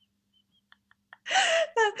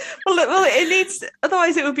 well, it needs...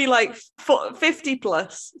 Otherwise, it would be like 50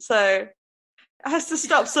 plus. So it has to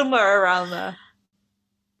stop somewhere around there.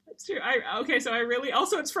 True. So I really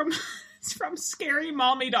also it's from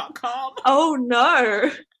scarymommy.com. Oh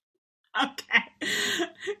no. Okay.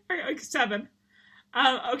 7.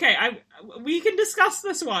 Okay, we can discuss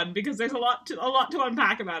this one because there's a lot to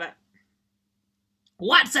unpack about it.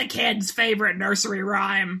 What's a kid's favorite nursery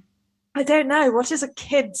rhyme? I don't know. What is a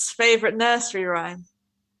kid's favorite nursery rhyme?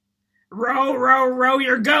 Row, row, row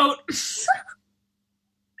your goat.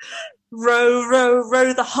 Row, row,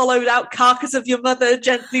 row the hollowed out carcass of your mother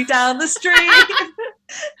gently down the stream.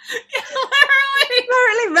 Yeah,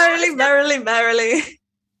 merrily, merrily, merrily, merrily.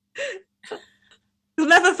 You'll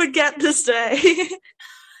never forget this day.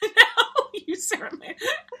 No, you certainly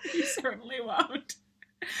won't.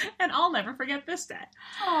 And I'll never forget this day.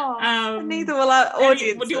 Neither will our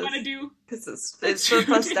audience. What do you want to do? Because it's for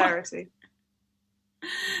posterity.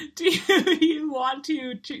 Do you want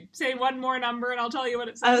to say one more number and I'll tell you what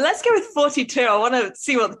it says? Let's go with 42. I want to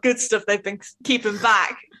see what good stuff they've been keeping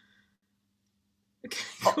back.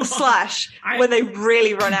 Okay, slash when they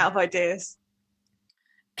really run out of ideas.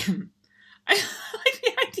 I like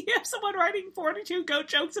the idea of someone writing 42 goat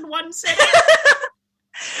jokes in one sitting.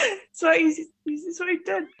 So he's what he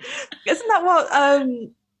did. Isn't that what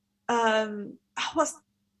what's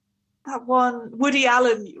that one Woody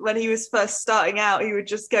Allen, when he was first starting out, he would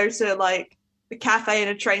just go to like the cafe in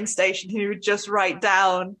a train station. He would just write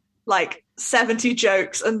down like 70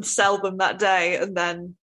 jokes and sell them that day, and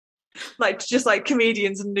then like just like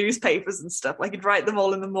comedians and newspapers and stuff. Like he'd write them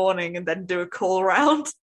all in the morning and then do a call round.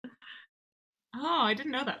 Oh, I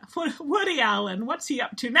didn't know that. Woody Allen, what's he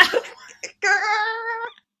up to now?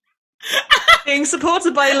 Being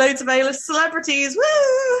supported by loads of A-list celebrities.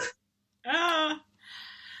 Woo!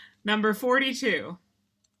 Number 42.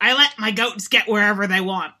 I let my goats get wherever they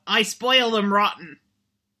want. I spoil them rotten.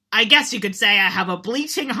 I guess you could say I have a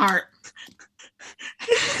bleaching heart.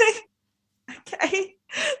 Okay,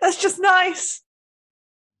 that's just nice.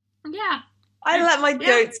 Yeah. I let my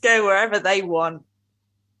goats go wherever they want.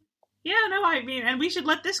 Yeah, no, I mean, and we should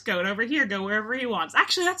let this goat over here go wherever he wants.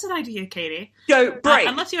 Actually, that's an idea, Katie. Goat break.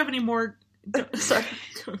 Unless you have any more... Sorry.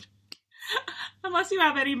 Unless you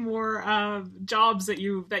have any more jobs that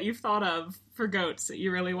you've thought of for goats that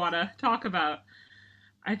you really want to talk about.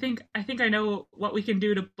 I think I know what we can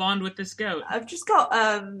do to bond with this goat. I've just got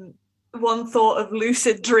one thought of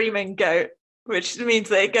lucid dreaming goat, which means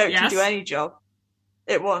that a goat can do any job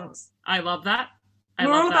it wants. I love that.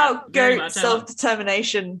 We're all about goat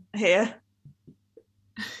self-determination here.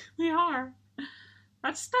 We are.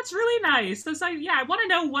 That's really nice. I want to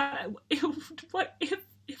know what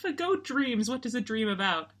if a goat dreams, what does it dream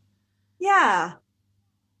about? Yeah.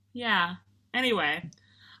 Yeah. Anyway,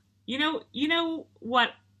 you know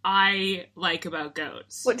what I like about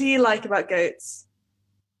goats? What do you like about goats?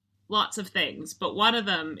 Lots of things, but one of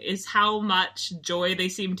them is how much joy they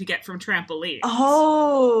seem to get from trampolines.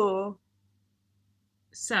 Oh.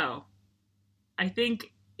 So, I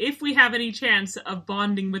think if we have any chance of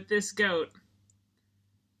bonding with this goat,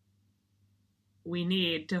 we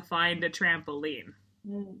need to find a trampoline.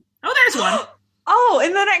 Oh, there's one! Oh,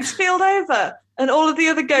 in the next field over. And all of the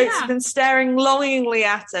other goats have been staring longingly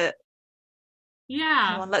at it.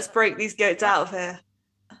 Yeah. Come on, let's break these goats out of here.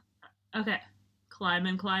 Okay.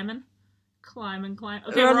 Climbing. Okay, we're on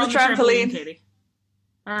the trampoline, Katie.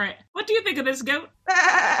 All right. What do you think of this goat?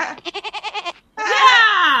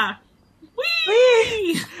 Yeah!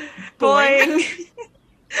 Whee! Boing!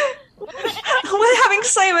 We're having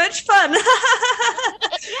so much fun. Yeah! And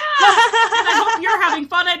I hope you're having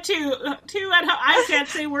fun at too. And I can't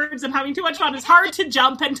say words. I'm having too much fun. It's hard to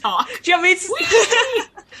jump and talk. Do you want me to...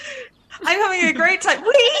 I'm having a great time.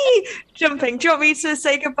 Whee! Jumping. Do you want me to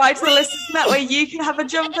say goodbye to the listeners? That way you can have a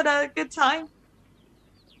jump and a good time?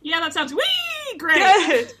 Yeah, that sounds great.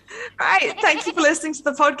 Good. Right. Thank you for listening to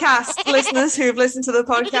the podcast, listeners who have listened to the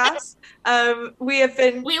podcast. We have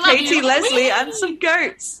been Katie, Leslie, and some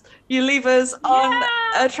goats. You leave us on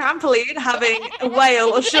a trampoline having a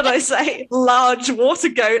whale, or should I say, large water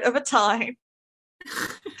goat of a time.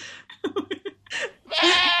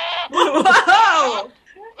 Whoa!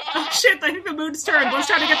 Oh shit, I think the mood's turned. Let's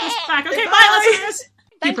try to get this back. Okay, bye listeners!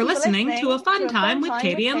 Thank you for listening to A Fun Time with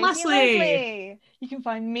Katie and Leslie. You can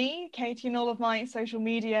find me, Katie, and all of my social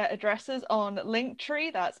media addresses on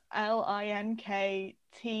Linktree. That's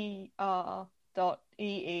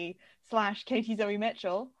linktr.ee/Katie Zoe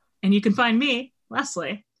Mitchell. And you can find me,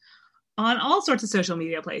 Leslie, on all sorts of social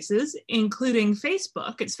media places, including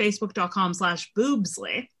Facebook. It's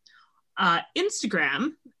facebook.com/boobsley.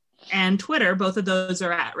 Instagram and Twitter, both of those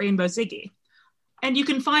are at Rainbow Ziggy. And you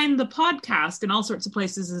can find the podcast in all sorts of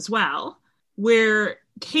places as well. We're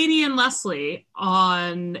Katie and Leslie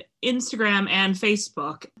on Instagram and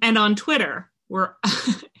Facebook. And on Twitter, we're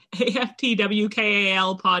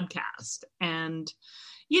AFTWKAL podcast. And,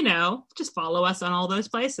 just follow us on all those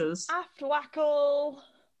places. Aftwackle.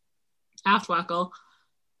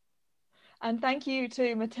 And thank you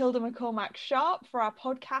to Matilda McCormack Sharp for our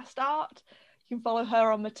podcast art. You can follow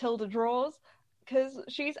her on Matilda Draws because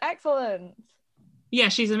she's excellent. Yeah,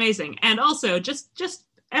 she's amazing. And also, just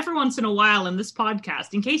every once in a while in this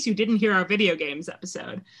podcast, in case you didn't hear our video games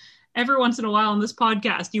episode, every once in a while in this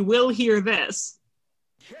podcast, you will hear this.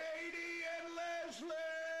 Katie and Leslie!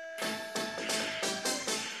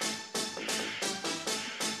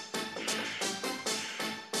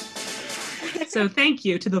 So thank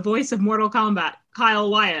you to the voice of Mortal Kombat, Kyle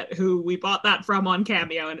Wyatt, who we bought that from on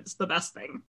Cameo, and it's the best thing.